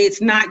grace.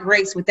 It's not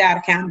grace without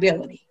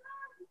accountability.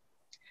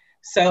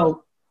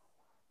 So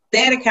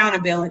that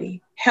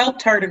accountability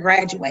helped her to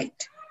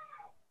graduate.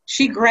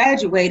 She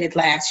graduated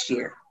last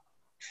year,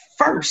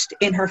 first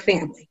in her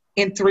family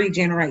in 3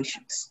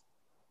 generations.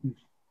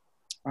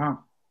 Wow.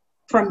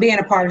 From being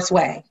a part of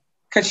SWAG,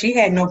 because she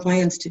had no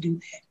plans to do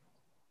that.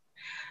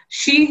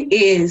 She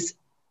is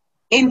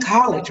in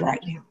college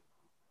right now,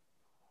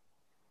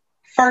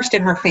 first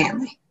in her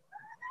family.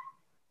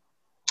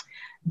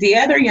 The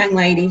other young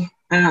lady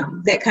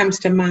that comes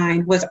to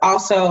mind was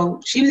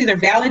she was either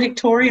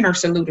valedictorian or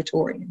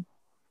salutatorian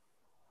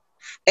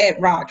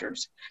at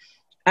Rogers.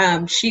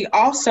 She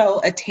also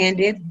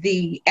attended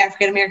the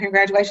African-American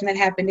graduation that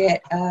happened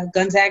at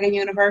Gonzaga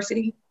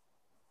University.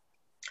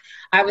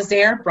 I was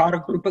there, brought a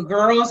group of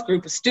girls,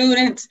 group of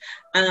students,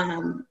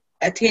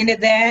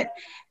 attended that.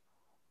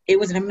 It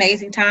was an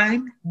amazing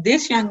time.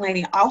 This young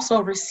lady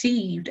also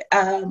received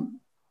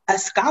a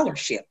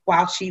scholarship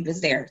while she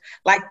was there.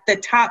 Like the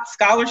top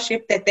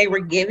scholarship that they were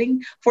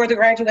giving for the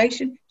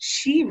graduation,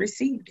 she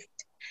received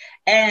it.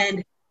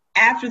 And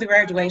after the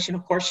graduation,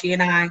 of course, she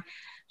and I,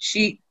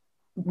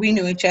 we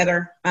knew each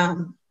other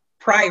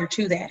prior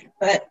to that,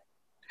 but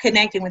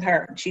connecting with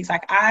her, she's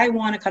like, I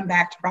want to come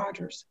back to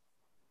Rogers.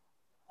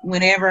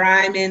 Whenever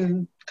I'm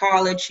in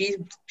college,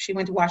 she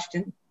went to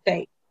Washington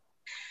State.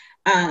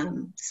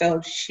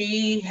 So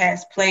she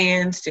has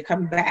plans to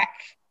come back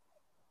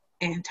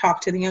and talk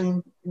to the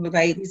young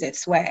ladies at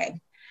SWAG.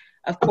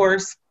 Of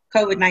course,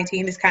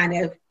 COVID-19 has kind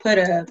of put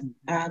a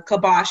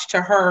kibosh to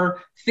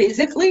her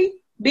physically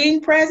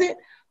being present,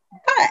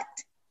 but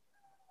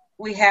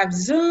we have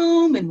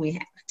Zoom and we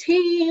have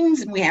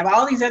Teams and we have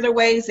all these other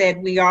ways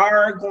that we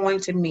are going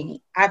to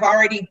meet. I've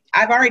already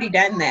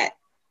done that.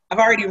 I've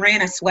already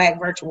ran a SWAG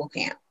virtual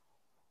camp.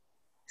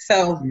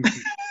 So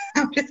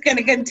I'm just going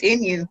to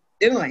continue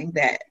doing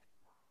that.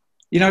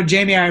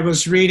 Jamie, I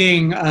was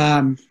reading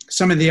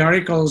some of the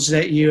articles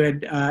that you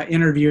had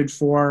interviewed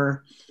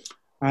for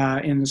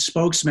in the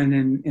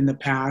Spokesman in the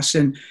past,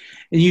 and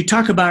you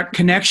talk about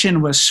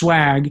connection with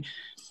SWAG.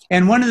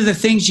 And one of the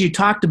things you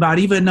talked about,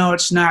 even though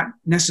it's not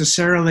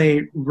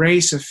necessarily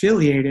race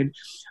affiliated,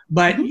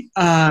 but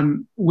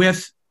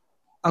with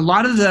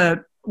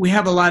we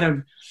have a lot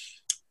of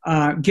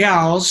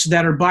gals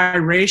that are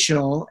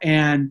biracial,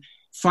 and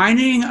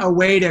finding a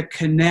way to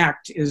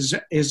connect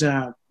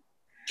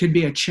could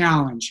be a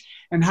challenge.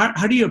 And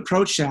how do you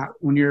approach that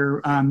when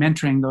you're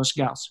mentoring those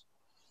gals?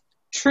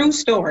 True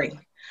story.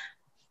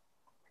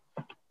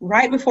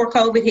 Right before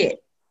COVID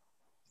hit,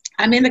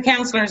 I'm in the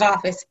counselor's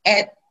office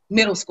at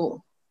middle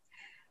school.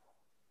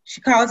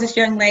 She calls this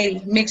young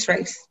lady, mixed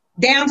race,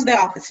 down to the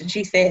office, and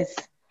she says,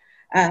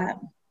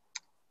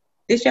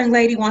 this young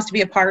lady wants to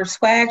be a part of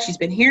SWAG. She's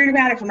been hearing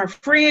about it from her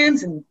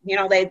friends, and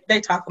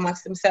they talk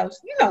amongst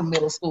themselves.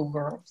 Middle school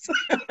girls.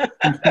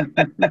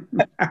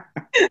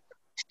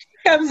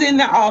 She comes in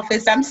the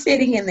office. I'm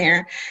sitting in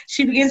there.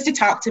 She begins to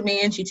talk to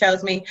me, and she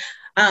tells me,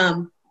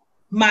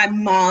 my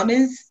mom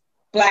is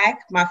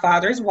Black, my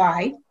father is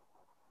white,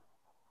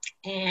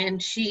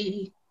 and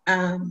she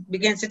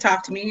begins to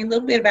talk to me a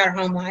little bit about her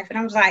home life. And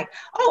I was like,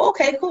 oh,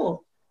 okay,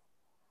 cool.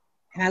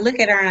 And I look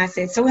at her and I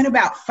said, so in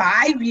about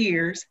 5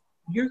 years,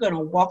 you're going to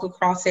walk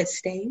across that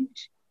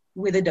stage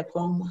with a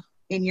diploma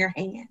in your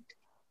hand.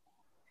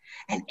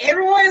 And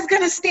everyone is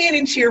going to stand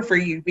and cheer for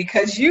you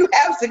because you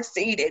have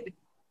succeeded.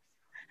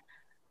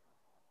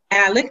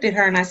 And I looked at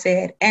her and I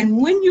said,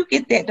 and when you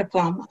get that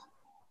diploma,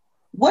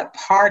 what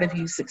part of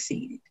you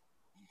succeeded?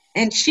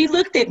 And she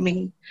looked at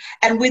me,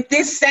 and with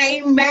this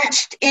same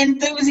matched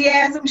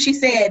enthusiasm, she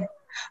said,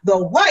 the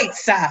white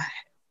side.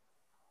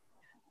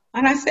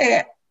 And I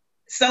said,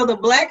 so the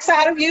black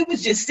side of you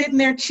was just sitting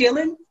there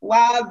chilling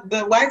while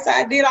the white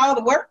side did all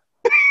the work?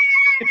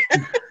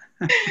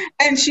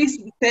 And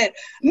she said,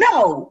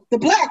 no, the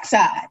black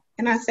side.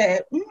 And I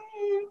said,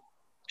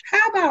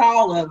 how about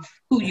all of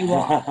who you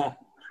are?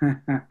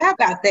 How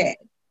about that?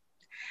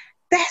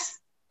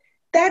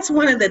 That's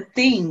one of the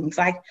things,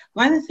 like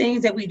one of the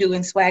things that we do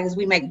in SWAG is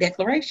we make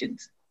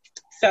declarations.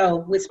 So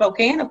with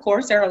Spokane, of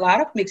course, there are a lot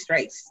of mixed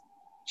race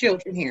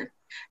children here,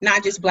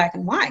 not just black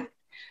and white,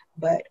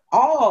 but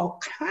all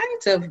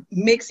kinds of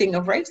mixing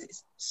of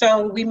races.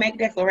 So we make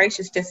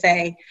declarations to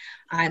say,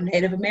 I'm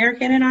Native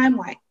American and I'm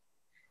white,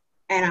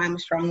 and I'm a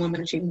strong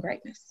woman achieving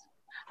greatness.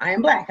 I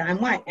am black,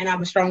 I'm white, and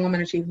I'm a strong woman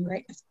achieving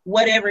greatness,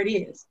 whatever it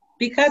is,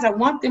 because I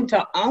want them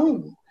to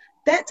own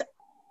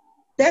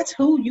that's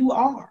who you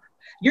are.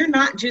 You're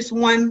not just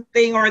one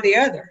thing or the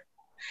other.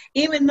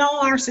 Even though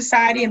our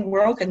society and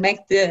world can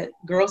make the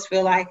girls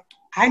feel like,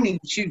 I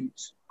need to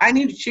choose.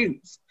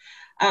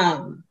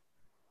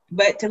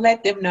 But to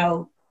let them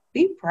know,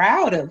 be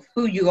proud of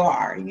who you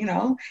are. You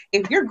know,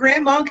 if your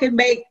grandma can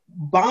make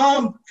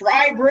bomb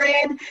fry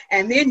bread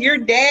and then your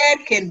dad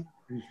can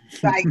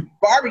like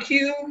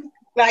barbecue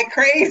like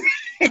crazy,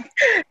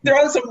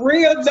 throw some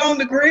ribs on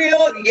the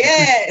grill,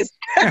 yes.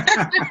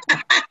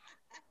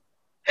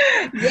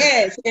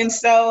 Yes, and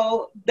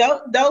so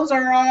those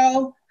are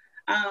all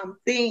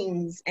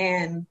things,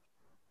 and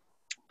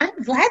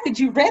I'm glad that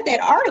you read that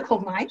article,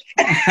 Mike.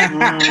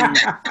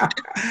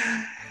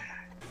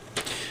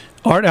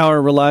 Art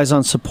Hour relies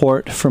on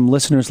support from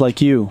listeners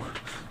like you.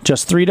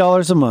 Just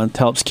 $3 a month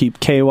helps keep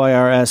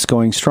KYRS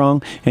going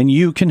strong, and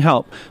you can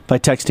help by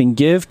texting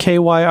GIVE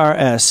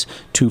KYRS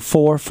to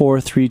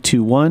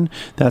 44321.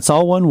 That's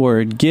all one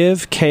word,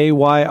 GIVE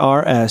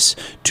KYRS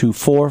to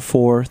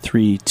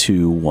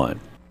 44321.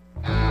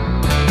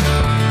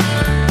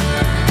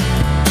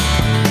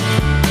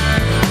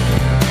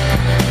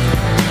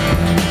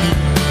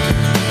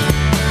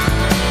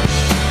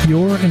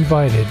 You're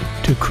invited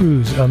to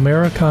cruise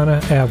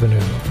Americana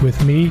Avenue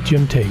with me,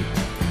 Jim Tate,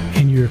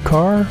 in your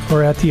car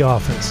or at the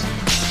office,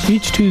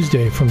 each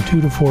Tuesday from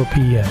 2 to 4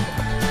 p.m.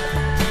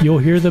 You'll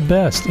hear the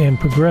best in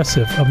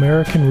progressive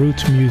American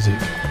roots music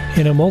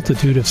in a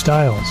multitude of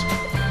styles.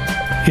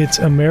 It's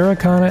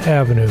Americana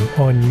Avenue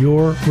on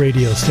your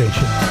radio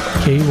station,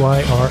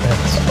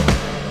 KYRS.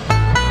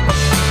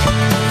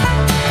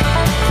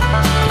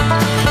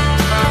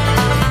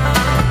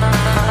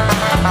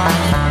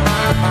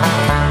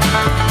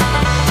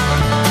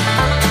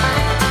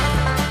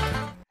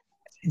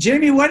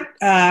 Jamie, you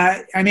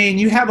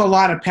have a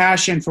lot of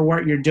passion for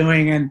what you're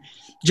doing, and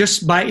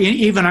just by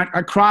even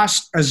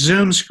across a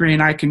Zoom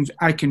screen, I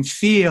can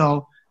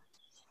feel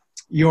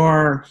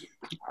your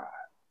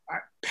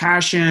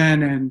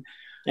passion and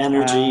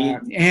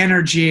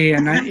energy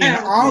and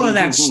all of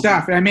that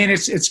stuff. I mean,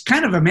 it's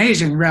kind of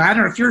amazing. I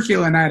don't know if you're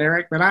feeling that,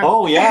 Eric, but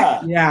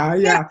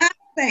yeah.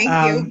 Thank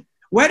you.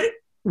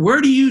 Where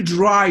do you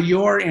draw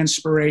your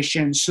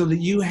inspiration so that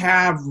you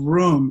have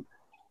room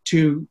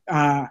to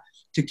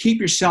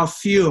keep yourself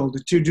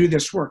fueled to do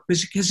this work?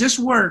 Because this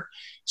work,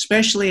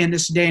 especially in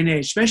this day and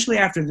age, especially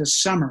after this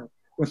summer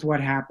with what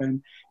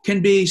happened,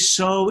 can be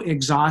so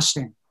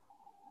exhausting.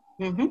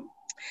 Mm-hmm.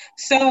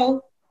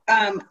 So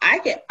I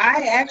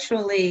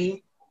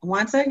actually,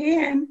 once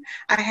again,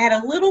 I had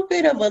a little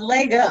bit of a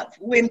leg up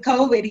when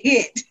COVID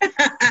hit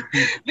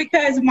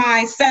because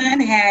my son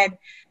had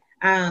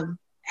a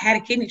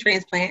kidney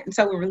transplant. And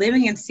so we were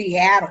living in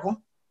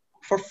Seattle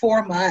for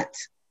 4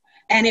 months.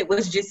 And it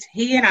was just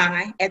he and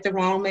I at the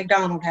Ronald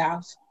McDonald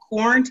House,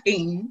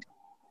 quarantined,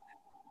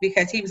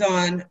 because he was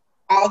on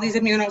all these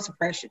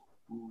immunosuppression.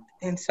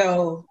 And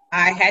so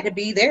I had to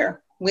be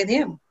there with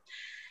him.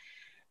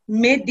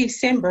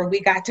 Mid-December,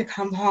 we got to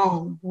come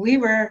home. We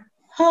were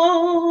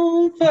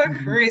home for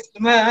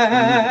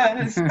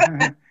Christmas.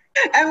 And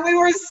we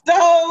were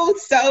so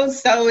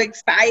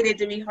excited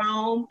to be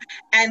home.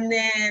 And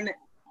then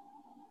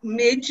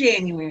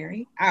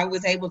mid-January, I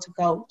was able to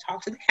go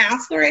talk to the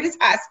counselor at his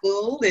high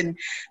school, and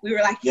we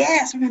were like,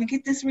 yes, we're going to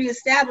get this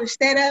reestablished,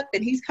 set up,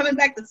 and he's coming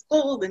back to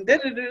school, and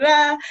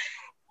da-da-da-da.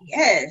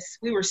 Yes,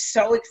 we were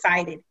so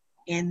excited.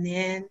 And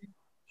then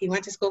he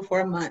went to school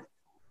for a month,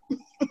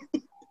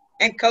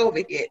 and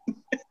COVID hit.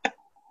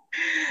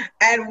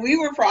 And we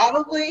were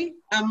probably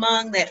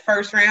among that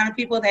first round of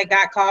people that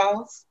got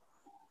calls.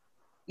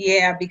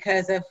 Yeah,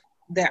 because of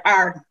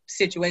our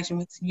situation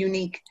was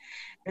unique.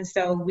 And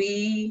so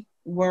we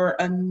were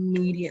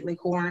immediately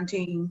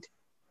quarantined.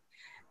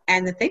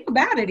 And the thing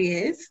about it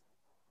is,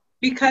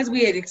 because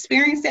we had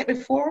experienced that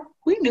before,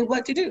 we knew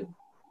what to do.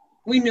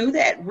 We knew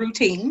that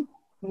routine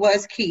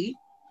was key,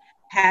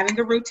 having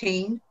a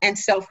routine, and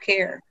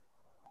self-care.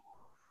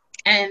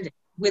 And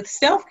with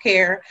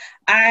self-care,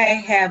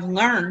 I have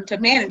learned to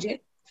manage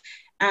it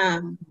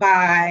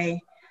by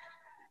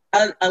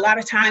a lot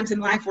of times in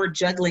life, we're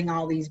juggling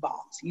all these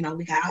balls. You know,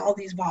 we got all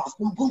these balls,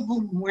 boom, boom,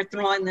 boom, we're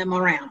throwing them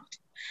around.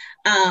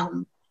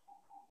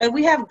 But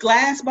we have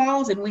glass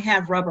balls and we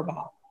have rubber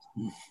balls.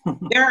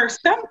 There are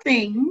some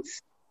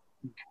things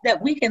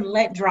that we can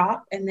let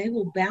drop and they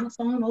will bounce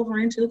on over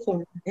into the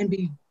corner and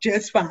be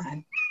just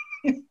fine.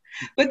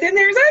 But then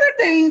there's other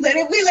things that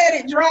if we let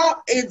it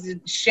drop,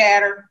 it's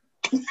shatter.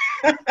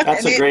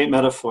 That's a great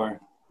metaphor.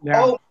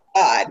 Yeah. Oh,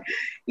 God.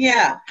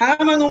 Yeah. How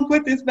am I going to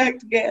put this back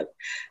together?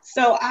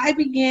 So I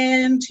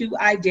began to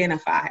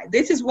identify.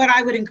 This is what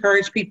I would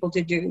encourage people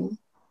to do,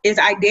 is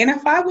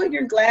identify what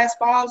your glass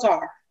balls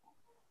are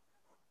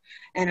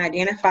and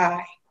identify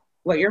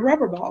what your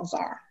rubber balls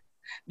are.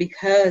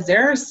 Because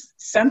there's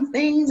some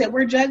things that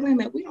we're juggling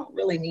that we don't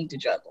really need to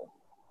juggle.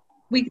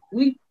 We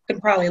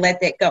can probably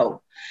let that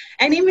go.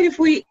 And even if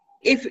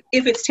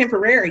it's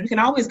temporary, you can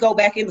always go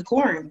back in the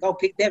corner and go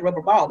pick that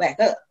rubber ball back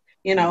up,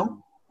 you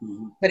know.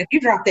 Mm-hmm. But if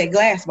you drop that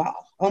glass ball,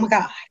 oh my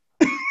God.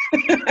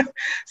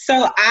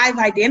 So I've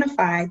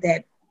identified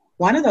that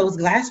one of those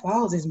glass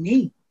balls is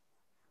me.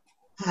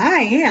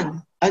 I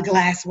am a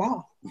glass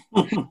ball.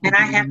 And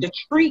I have to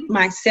treat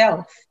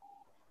myself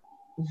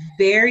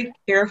very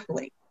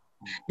carefully.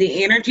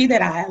 The energy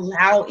that I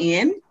allow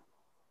in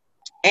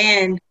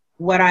and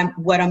what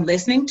I'm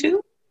listening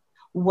to,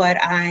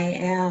 what I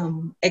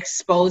am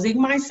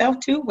exposing myself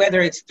to,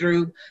 whether it's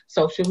through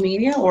social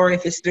media or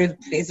if it's through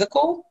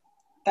physical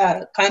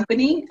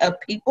company of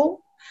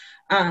people.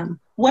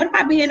 What am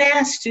I being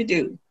asked to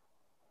do?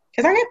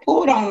 Because I get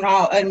pulled on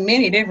in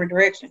many different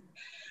directions.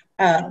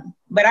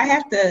 But I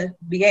have to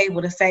be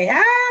able to say,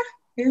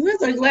 is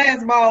this a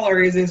glass ball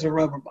or is this a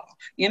rubber ball?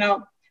 You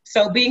know?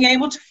 So being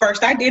able to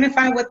first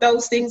identify what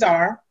those things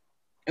are.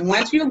 And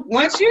once you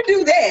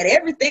do that,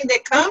 everything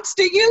that comes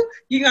to you,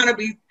 you're gonna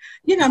be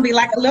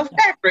like a little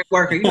factory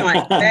worker. You're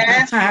like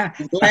glass,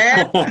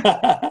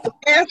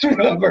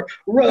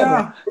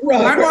 rubber.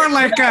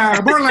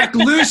 I'm more like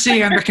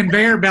Lucy on the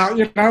conveyor belt,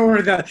 you know,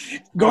 where the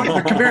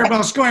conveyor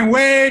belt's going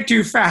way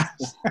too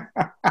fast.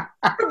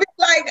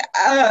 Like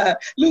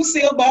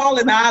Lucille Ball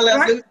in the I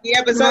Love Lucy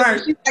episode.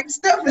 Right. She's like,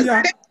 stuff is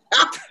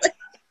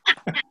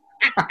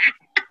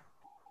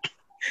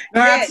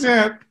That's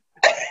it.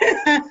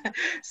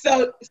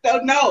 So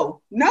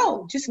no,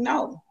 just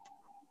no.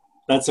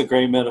 That's a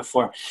great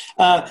metaphor.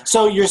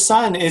 So your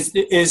son is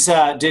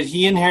did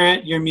he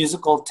inherit your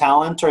musical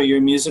talent or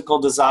your musical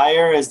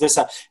desire?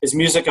 Is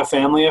music a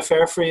family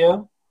affair for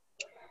you?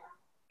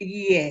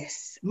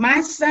 Yes,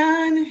 my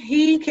son,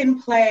 he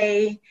can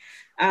play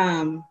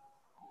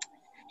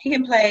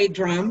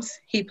drums.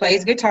 He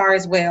plays guitar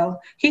as well.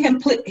 He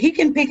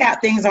can pick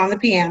out things on the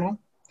piano.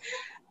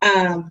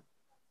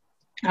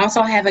 I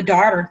also have a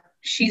daughter.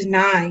 She's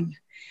 9.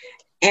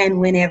 And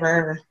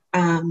whenever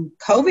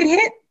COVID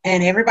hit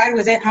and everybody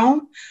was at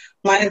home,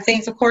 one of the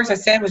things, of course, I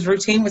said was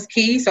routine was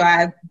key. So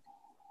I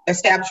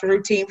established a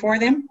routine for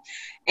them.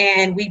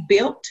 And we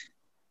built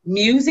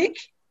music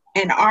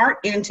and art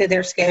into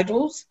their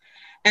schedules.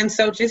 And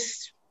so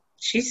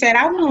she said,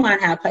 I want to learn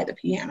how to play the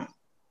piano.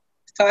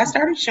 So I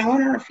started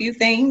showing her a few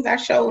things. I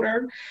showed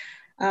her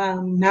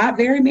not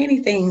very many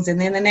things. And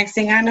then the next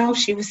thing I know,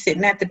 she was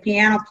sitting at the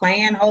piano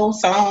playing whole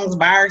songs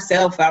by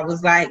herself. I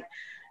was like,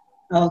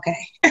 okay.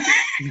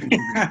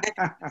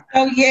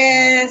 So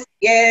yes.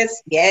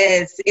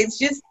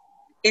 It's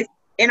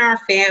in our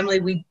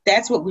family.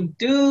 That's what we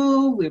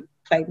do. We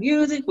play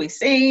music, we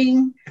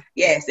sing.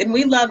 Yes. And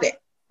we love it.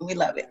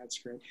 That's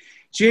great.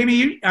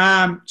 Jamie,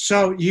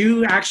 so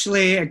you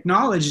actually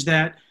acknowledged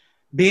that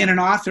being an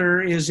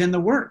author is in the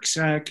works.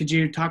 Could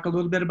you talk a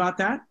little bit about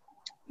that?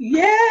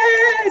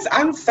 Yes,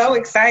 I'm so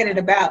excited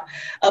about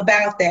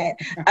that.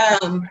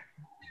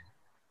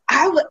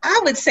 I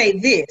would say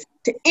this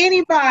to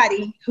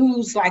anybody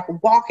who's like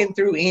walking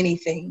through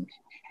anything.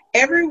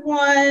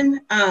 Everyone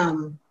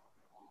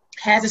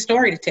has a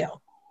story to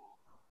tell.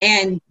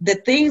 And the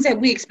things that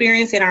we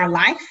experience in our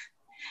life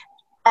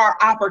are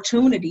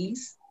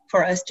opportunities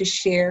for us to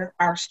share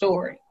our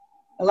story.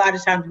 A lot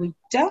of times we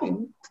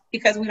don't,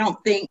 because we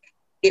don't think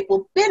it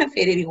will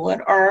benefit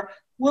anyone, or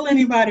will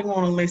anybody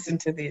want to listen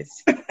to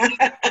this?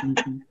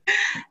 Mm-hmm.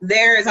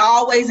 There is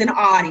always an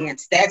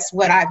audience. That's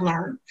what I've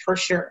learned for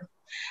sure.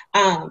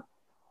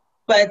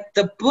 But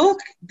the book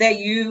that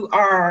you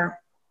are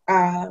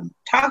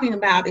talking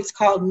about is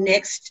called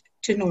Next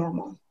to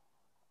Normal.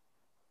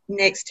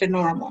 Next to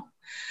Normal.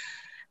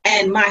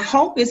 And my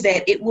hope is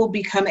that it will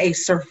become a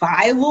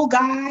survival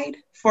guide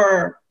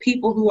for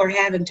people who are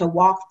having to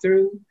walk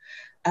through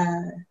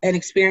and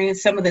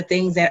experience some of the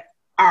things that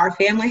our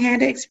family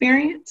had to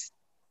experience.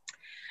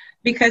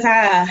 Because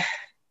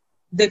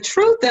the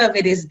truth of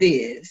it is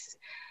this: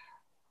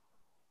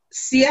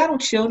 Seattle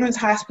Children's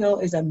Hospital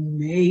is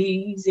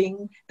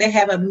amazing. They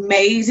have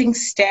amazing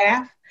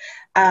staff,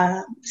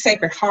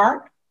 Sacred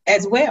Heart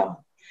as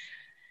well.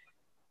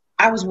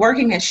 I was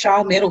working at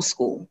Shaw Middle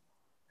School,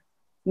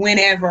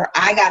 whenever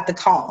I got the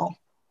call.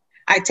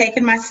 I'd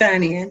taken my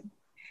son in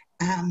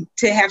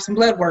to have some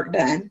blood work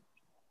done.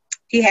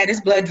 He had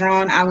his blood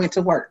drawn. I went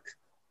to work.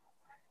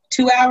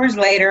 2 hours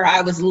later,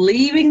 I was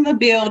leaving the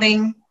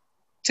building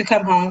to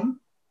come home,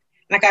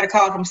 and I got a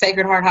call from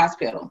Sacred Heart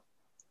Hospital.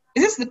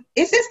 Is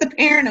this the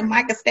parent of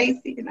Micah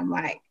Stacy? And I'm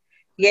like,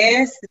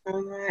 yes.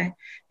 They're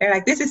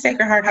like, this is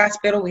Sacred Heart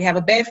Hospital. We have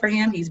a bed for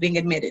him. He's being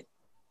admitted.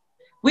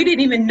 We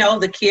didn't even know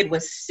the kid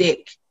was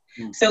sick.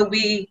 So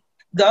we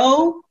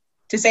go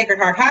to Sacred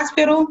Heart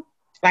Hospital.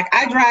 Like,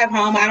 I drive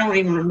home. I don't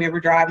even remember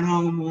driving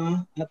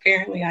home.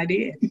 Apparently I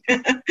did.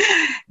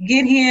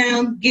 Get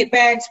him, get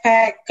bags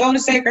packed, go to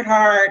Sacred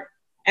Heart.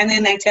 And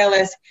then they tell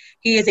us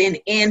he is in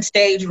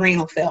end-stage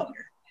renal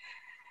failure.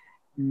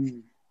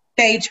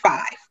 Stage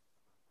 5.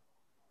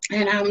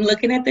 And I'm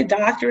looking at the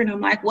doctor, and I'm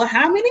like, well,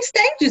 how many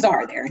stages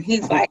are there? And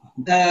he's like,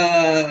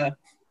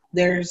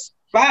 there's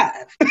 5.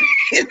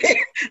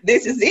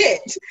 This is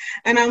it.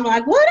 And I'm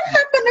like, what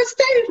happened to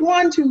stage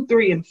 1, 2,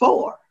 3, and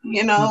 4?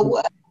 You know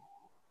what?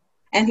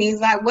 And he's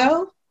like,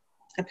 well,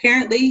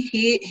 apparently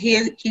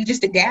he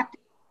just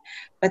adapted.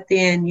 But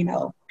then, you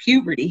know,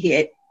 puberty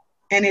hit,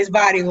 and his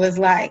body was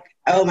like,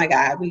 oh my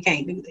God, we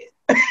can't do this.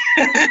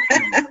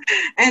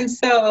 And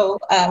so,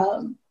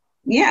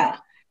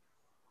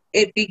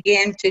 it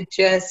began to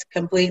just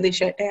completely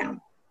shut down.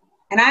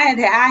 And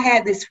I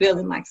had this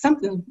feeling like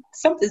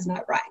something's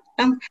not right.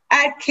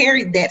 I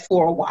carried that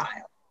for a while.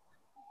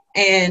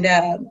 And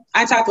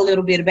I talk a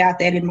little bit about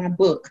that in my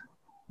book.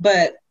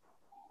 But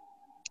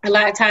a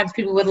lot of times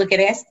people would look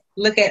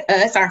at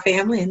us, our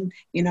family, and,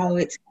 you know,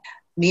 it's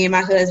me and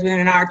my husband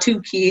and our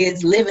 2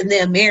 kids living the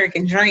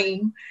American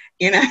dream,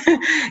 you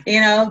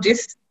know,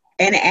 just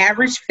an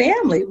average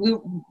family.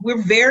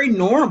 We're very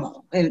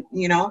normal, and,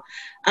 you know,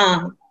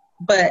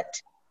 but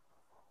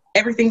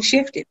everything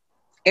shifted.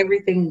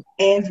 Everything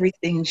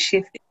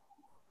shifted.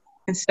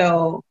 And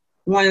so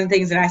one of the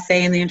things that I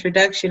say in the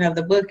introduction of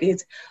the book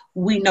is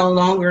we no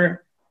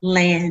longer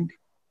land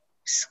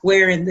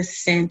square in the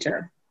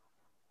center,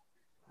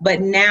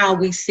 but now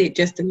we sit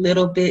just a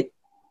little bit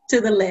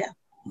to the left,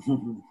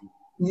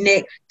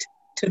 next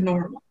to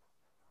normal.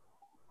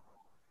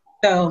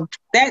 So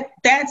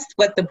that's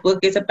what the book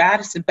is about.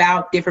 It's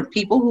about different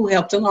people who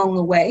helped along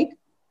the way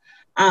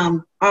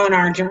on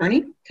our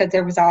journey, because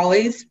there was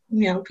always,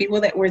 you know,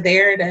 people that were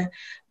there to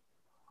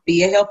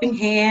be a helping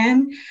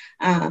hand.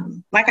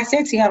 Like I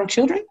said, Seattle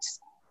Children's.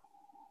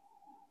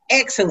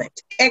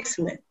 Excellent.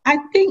 I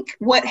think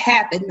what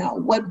happened, though,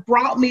 what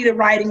brought me to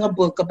writing a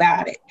book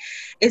about it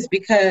is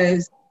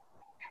because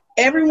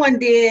everyone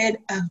did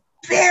a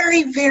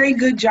very, very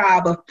good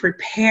job of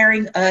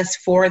preparing us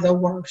for the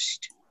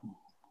worst.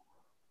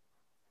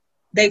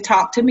 They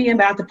talked to me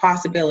about the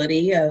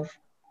possibility of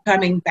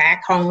coming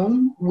back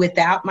home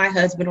without my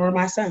husband or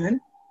my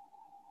son,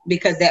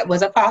 because that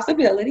was a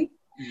possibility.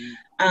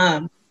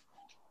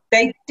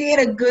 They did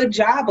a good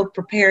job of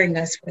preparing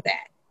us for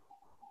that,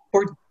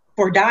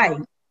 for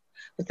dying,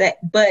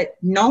 but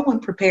no one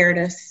prepared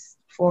us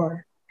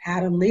for how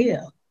to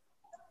live.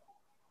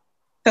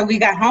 So we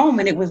got home,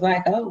 and it was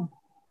like, oh,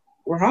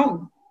 we're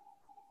home.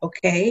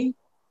 Okay,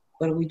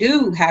 what do we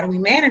do? How do we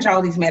manage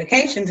all these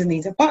medications and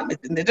these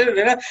appointments? And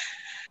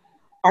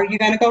are you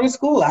going to go to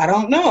school? I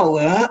don't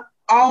know.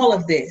 All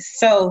of this.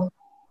 So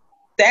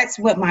that's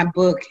what my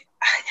book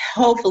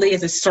hopefully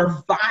is, a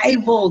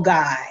survival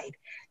guide,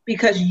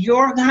 because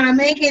you're going to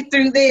make it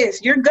through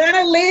this. You're going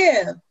to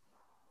live.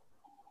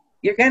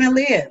 You're going to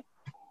live.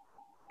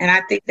 And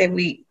I think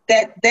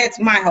that that's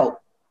my hope,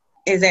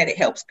 is that it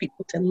helps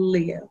people to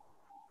live.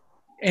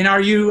 And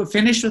are you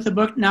finished with the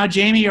book now,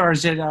 Jamie, or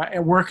is it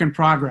a work in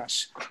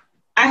progress?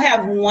 I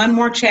have one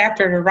more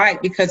chapter to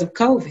write because of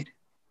COVID.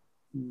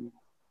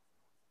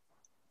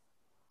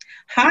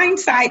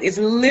 Hindsight is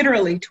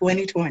literally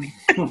 2020.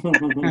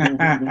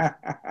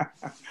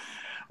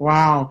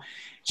 Wow.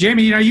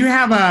 Jamie, you know, you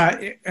have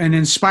an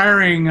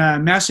inspiring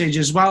message,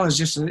 as well as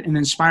just an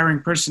inspiring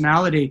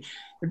personality.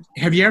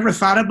 Have you ever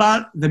thought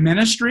about the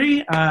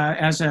ministry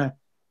as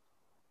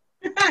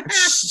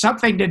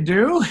something to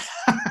do?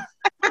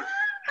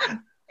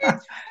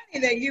 It's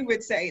funny that you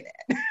would say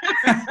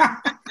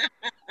that.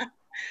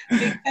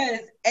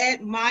 Because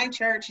at my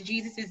church,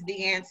 Jesus is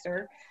the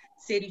Answer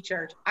City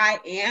Church, I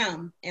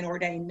am an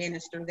ordained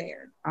minister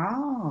there.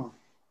 Oh.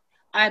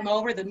 I'm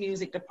over the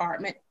music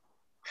department.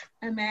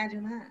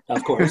 Imagine that.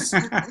 Of course.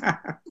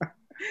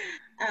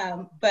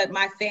 But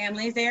my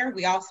family's there.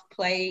 We also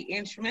play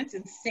instruments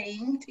and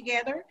sing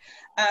together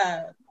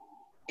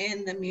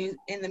in the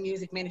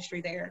music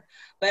ministry there.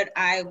 But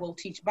I will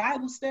teach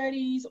Bible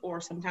studies, or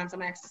sometimes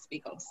I'm asked to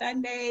speak on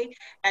Sunday.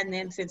 And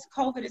then since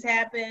COVID has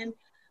happened,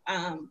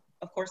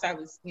 of course I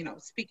was,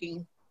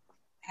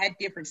 had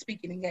different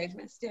speaking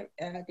engagements,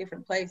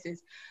 different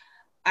places.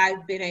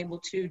 I've been able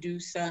to do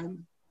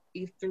some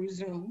through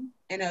Zoom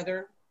and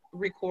other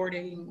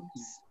recordings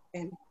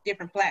and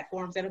different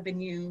platforms that have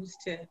been used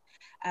to,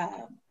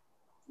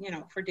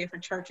 for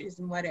different churches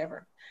and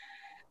whatever.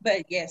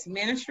 But yes,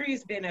 ministry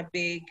has been a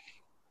big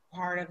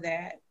part of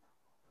that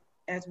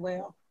as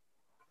well.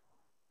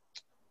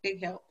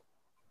 big help.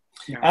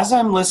 Yeah. As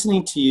I'm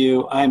listening to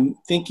you, I'm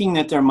thinking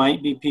that there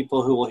might be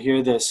people who will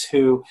hear this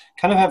who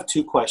kind of have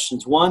two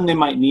questions. One, they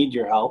might need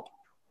your help.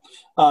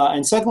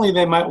 And secondly,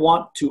 they might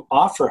want to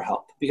offer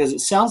help, because it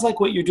sounds like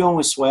what you're doing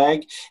with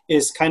Swag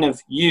is kind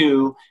of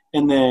you,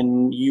 and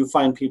then you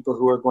find people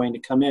who are going to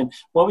come in.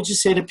 What would you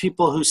say to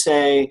people who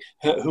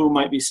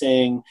might be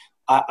saying,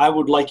 I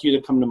would like you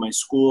to come to my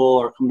school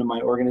or come to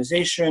my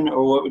organization?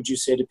 Or what would you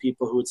say to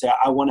people who would say,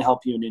 I want to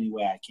help you in any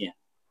way I can?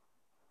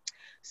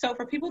 So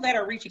for people that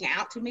are reaching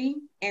out to me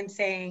and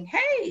saying,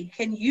 hey,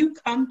 can you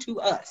come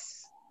to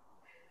us?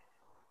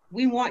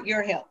 We want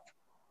your help.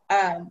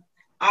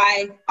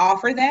 I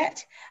offer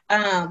that.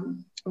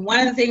 One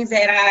of the things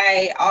that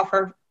I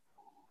offer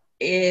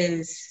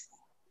is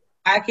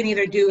I can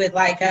either do it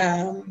like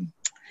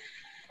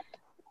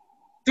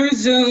through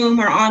Zoom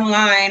or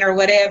online or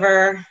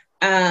whatever.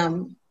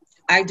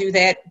 I do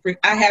that.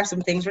 I have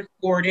some things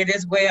recorded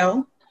as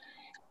well.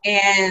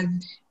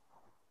 And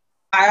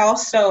I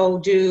also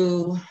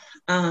do,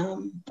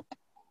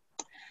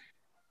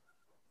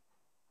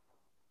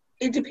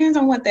 it depends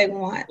on what they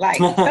want. Like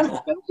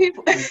some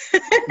people,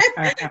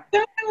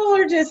 some people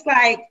are just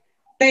like,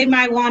 they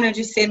might want to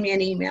just send me an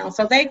email.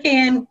 So they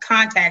can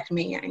contact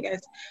me. I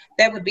guess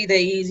that would be the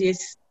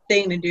easiest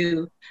thing to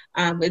do.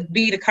 Would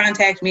be to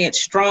contact me at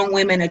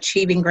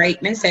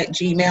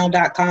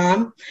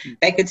strongwomenachievinggreatness@gmail.com.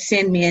 They could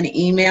send me an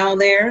email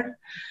there.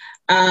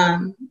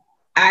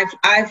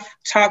 I've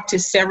talked to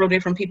several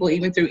different people,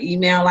 even through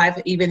email.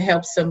 I've even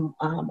helped some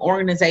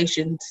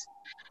organizations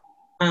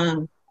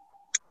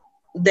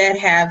that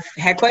have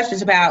had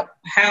questions about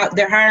how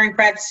their hiring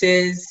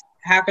practices,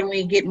 how can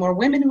we get more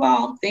women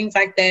involved, things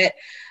like that.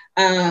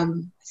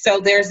 So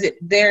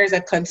there's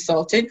a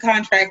consultant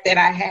contract that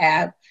I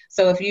have.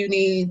 So if you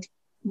need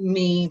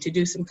me to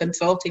do some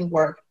consulting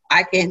work,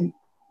 I can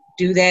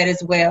do that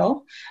as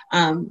well.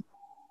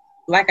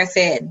 Like I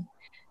said,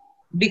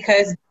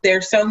 because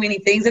there's so many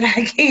things that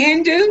I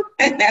can do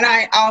and that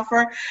I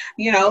offer.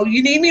 You know,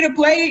 you need me to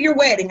play at your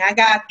wedding, I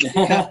got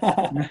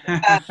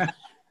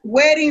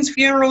weddings,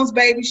 funerals,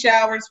 baby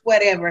showers,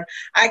 whatever.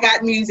 I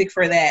got music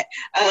for that.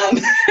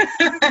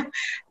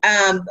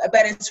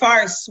 But as far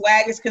as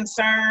Swag is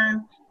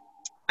concerned,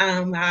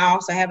 I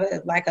also have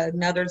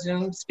another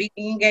Zoom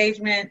speaking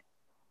engagement.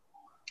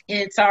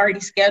 It's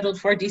already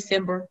scheduled for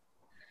December.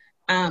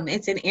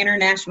 It's an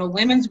international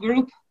women's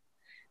group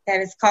that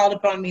has called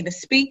upon me to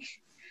speak.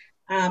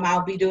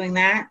 I'll be doing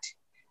that.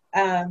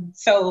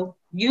 So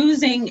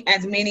using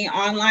as many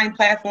online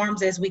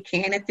platforms as we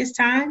can at this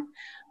time,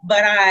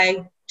 but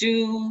I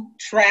do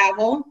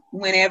travel.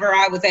 Whenever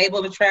I was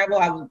able to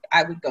travel,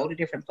 I would go to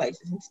different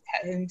places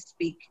and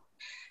speak.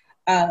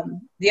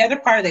 The other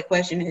part of the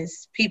question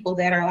is people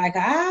that are like,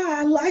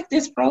 I like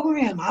this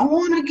program, I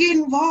want to get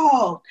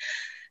involved.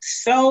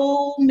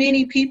 So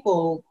many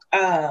people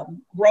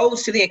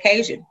rose to the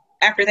occasion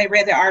after they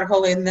read the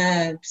article in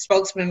the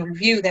Spokesman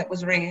Review that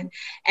was ran.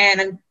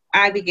 And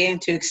I began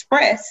to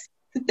express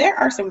that there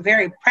are some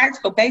very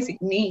practical,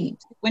 basic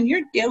needs. When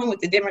you're dealing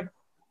with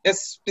a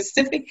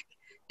specific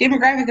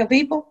demographic of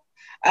people,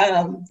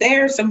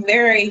 there are some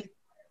very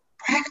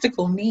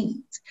practical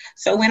needs.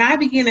 So when I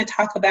begin to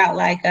talk about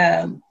like,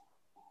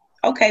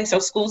 okay, so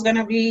school's going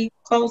to be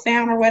closed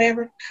down or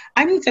whatever,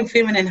 I need some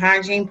feminine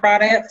hygiene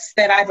products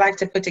that I'd like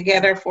to put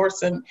together for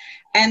some,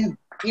 and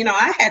you know,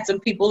 I had some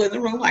people in the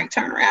room like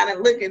turn around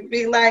and look and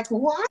be like,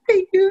 why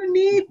do you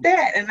need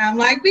that? And I'm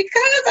like,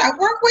 because I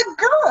work with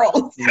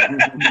girls.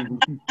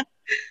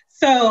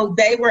 So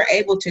they were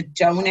able to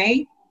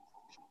donate.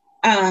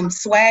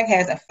 Swag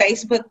has a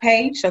Facebook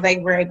page, so they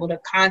were able to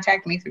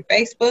contact me through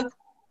Facebook.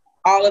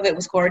 All of it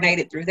was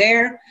coordinated through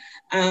there.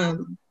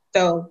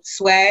 So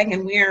Swag,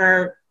 and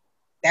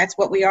that's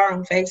what we are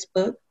on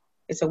Facebook.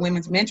 It's a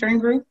women's mentoring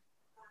group.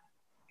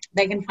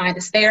 They can find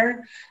us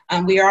there.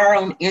 We are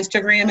on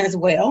Instagram as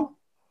well.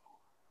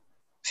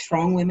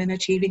 Strong Women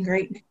Achieving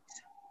Greatness.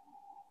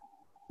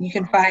 You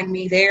can find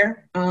me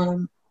there.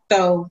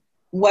 So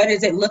what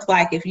does it look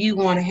like if you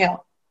want to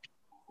help?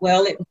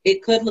 Well,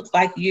 it could look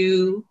like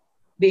you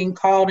being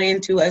called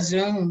into a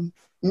Zoom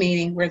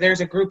meeting where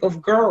there's a group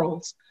of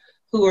girls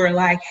who are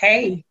like,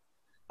 hey,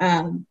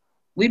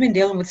 we've been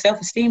dealing with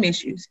self-esteem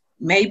issues.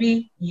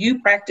 Maybe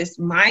you practice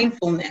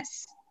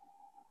mindfulness,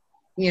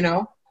 you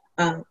know,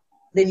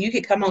 then you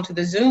could come onto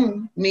the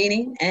Zoom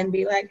meeting and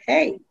be like,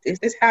 hey, this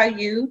is how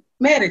you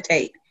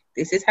meditate.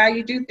 This is how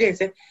you do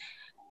this.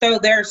 So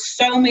there's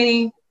so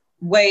many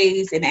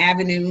ways and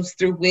avenues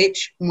through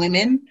which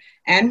women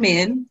and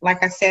men,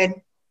 like I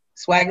said,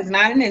 Swag is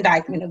not an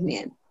indictment of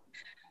men.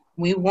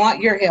 We want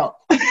your help.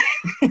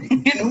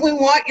 And we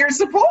want your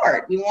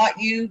support. We want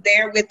you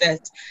there with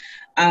us.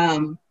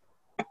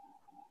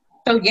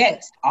 So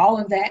yes, all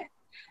of that,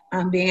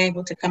 being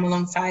able to come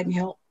alongside and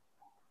help.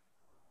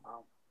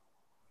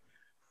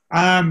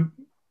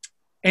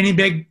 Any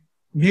big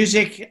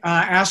music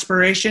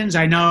aspirations?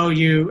 I know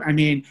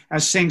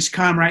as things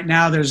come right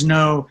now, there's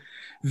no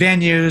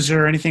venues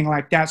or anything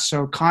like that,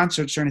 so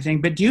concerts or anything,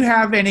 but do you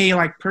have any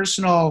like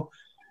personal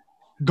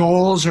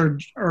goals or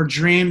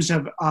dreams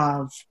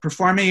of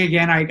performing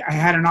again. I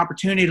had an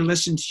opportunity to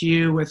listen to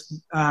you with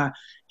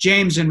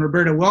James and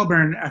Roberta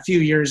Wilburn a few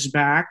years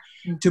back,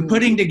 to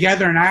putting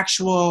together an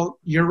actual,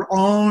 your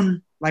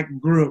own like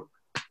group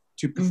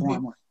to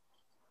perform with.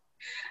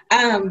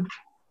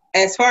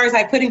 As far as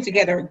putting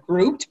together a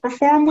group to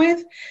perform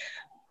with,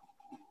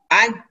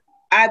 I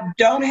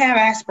don't have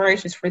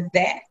aspirations for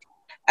that.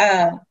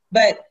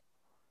 But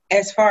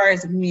as far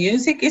as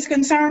music is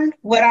concerned,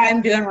 what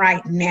I'm doing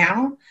right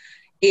now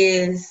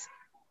is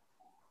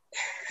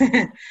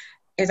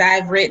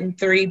I've written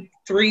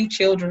three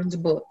children's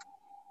books,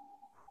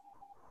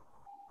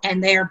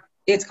 and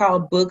it's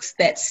called Books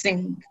That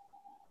Sing.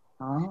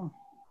 Oh.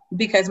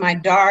 Because my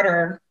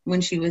daughter,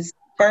 when she was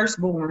first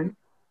born,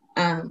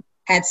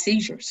 had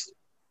seizures.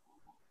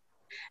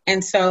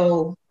 And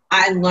so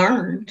I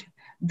learned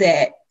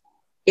that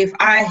if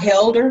I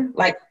held her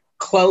like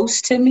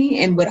close to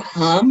me and would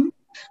hum,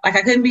 like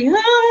I couldn't be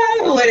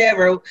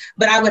whatever,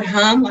 but I would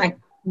hum like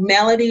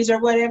melodies or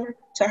whatever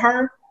to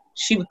her,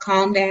 she would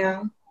calm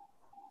down.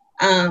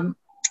 And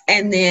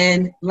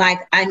then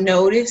like I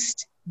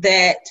noticed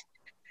that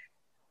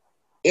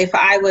if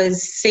I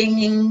was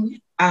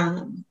singing,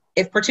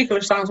 if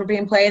particular songs were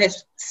being played at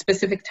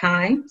specific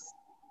times,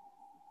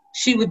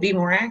 she would be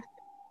more active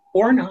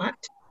or not.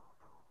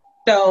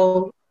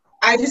 So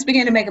I just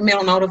began to make a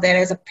mental note of that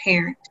as a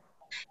parent.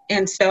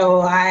 And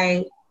so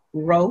I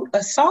wrote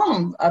a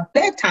song, a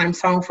bedtime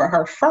song for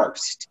her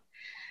first.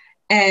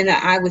 And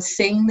I would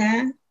sing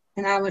that,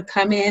 and I would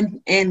come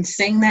in and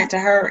sing that to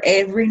her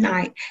every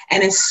night.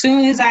 And as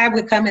soon as I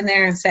would come in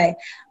there and say,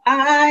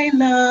 I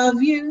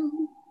love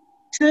you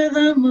to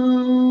the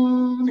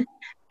moon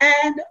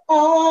and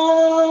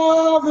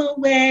all the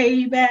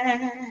way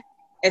back,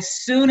 as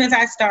soon as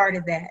I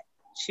started that,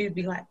 she'd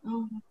be like,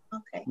 oh,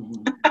 okay.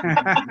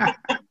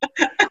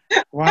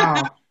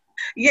 Wow.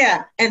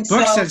 Yeah. And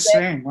Books so That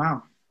Sing.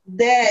 Wow.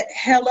 That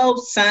Hello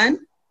Sun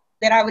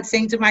that I would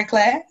sing to my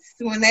class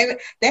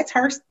that's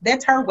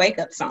her wake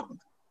up song.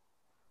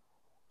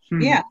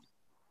 Yeah.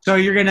 So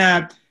you're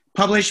gonna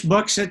publish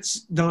books.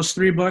 It's those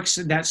 3 books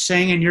that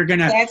sing, and you're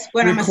gonna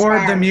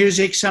record the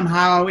music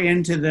somehow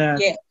into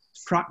the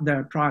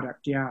the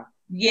product. Yeah.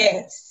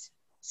 Yes.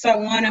 So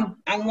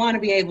I want to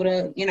be able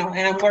to, and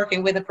I'm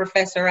working with a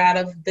professor out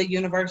of the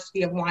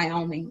University of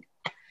Wyoming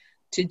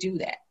to do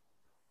that.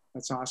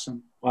 That's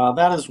awesome. Wow,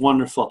 that is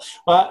wonderful.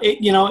 Well,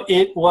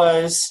 it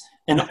was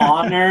an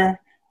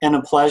honor and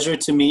a pleasure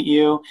to meet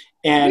you.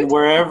 And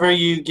wherever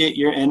you get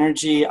your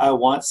energy, I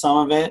want some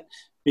of it,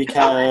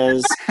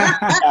 because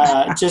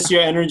just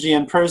your energy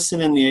in person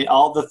and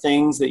all the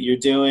things that you're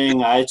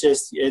doing,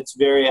 it's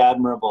very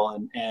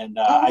admirable. And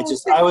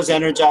I was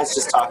energized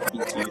just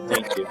talking to you.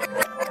 Thank you.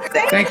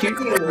 Thank you.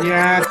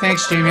 Yeah,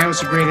 thanks, Jamie. That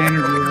was a great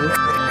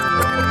interview.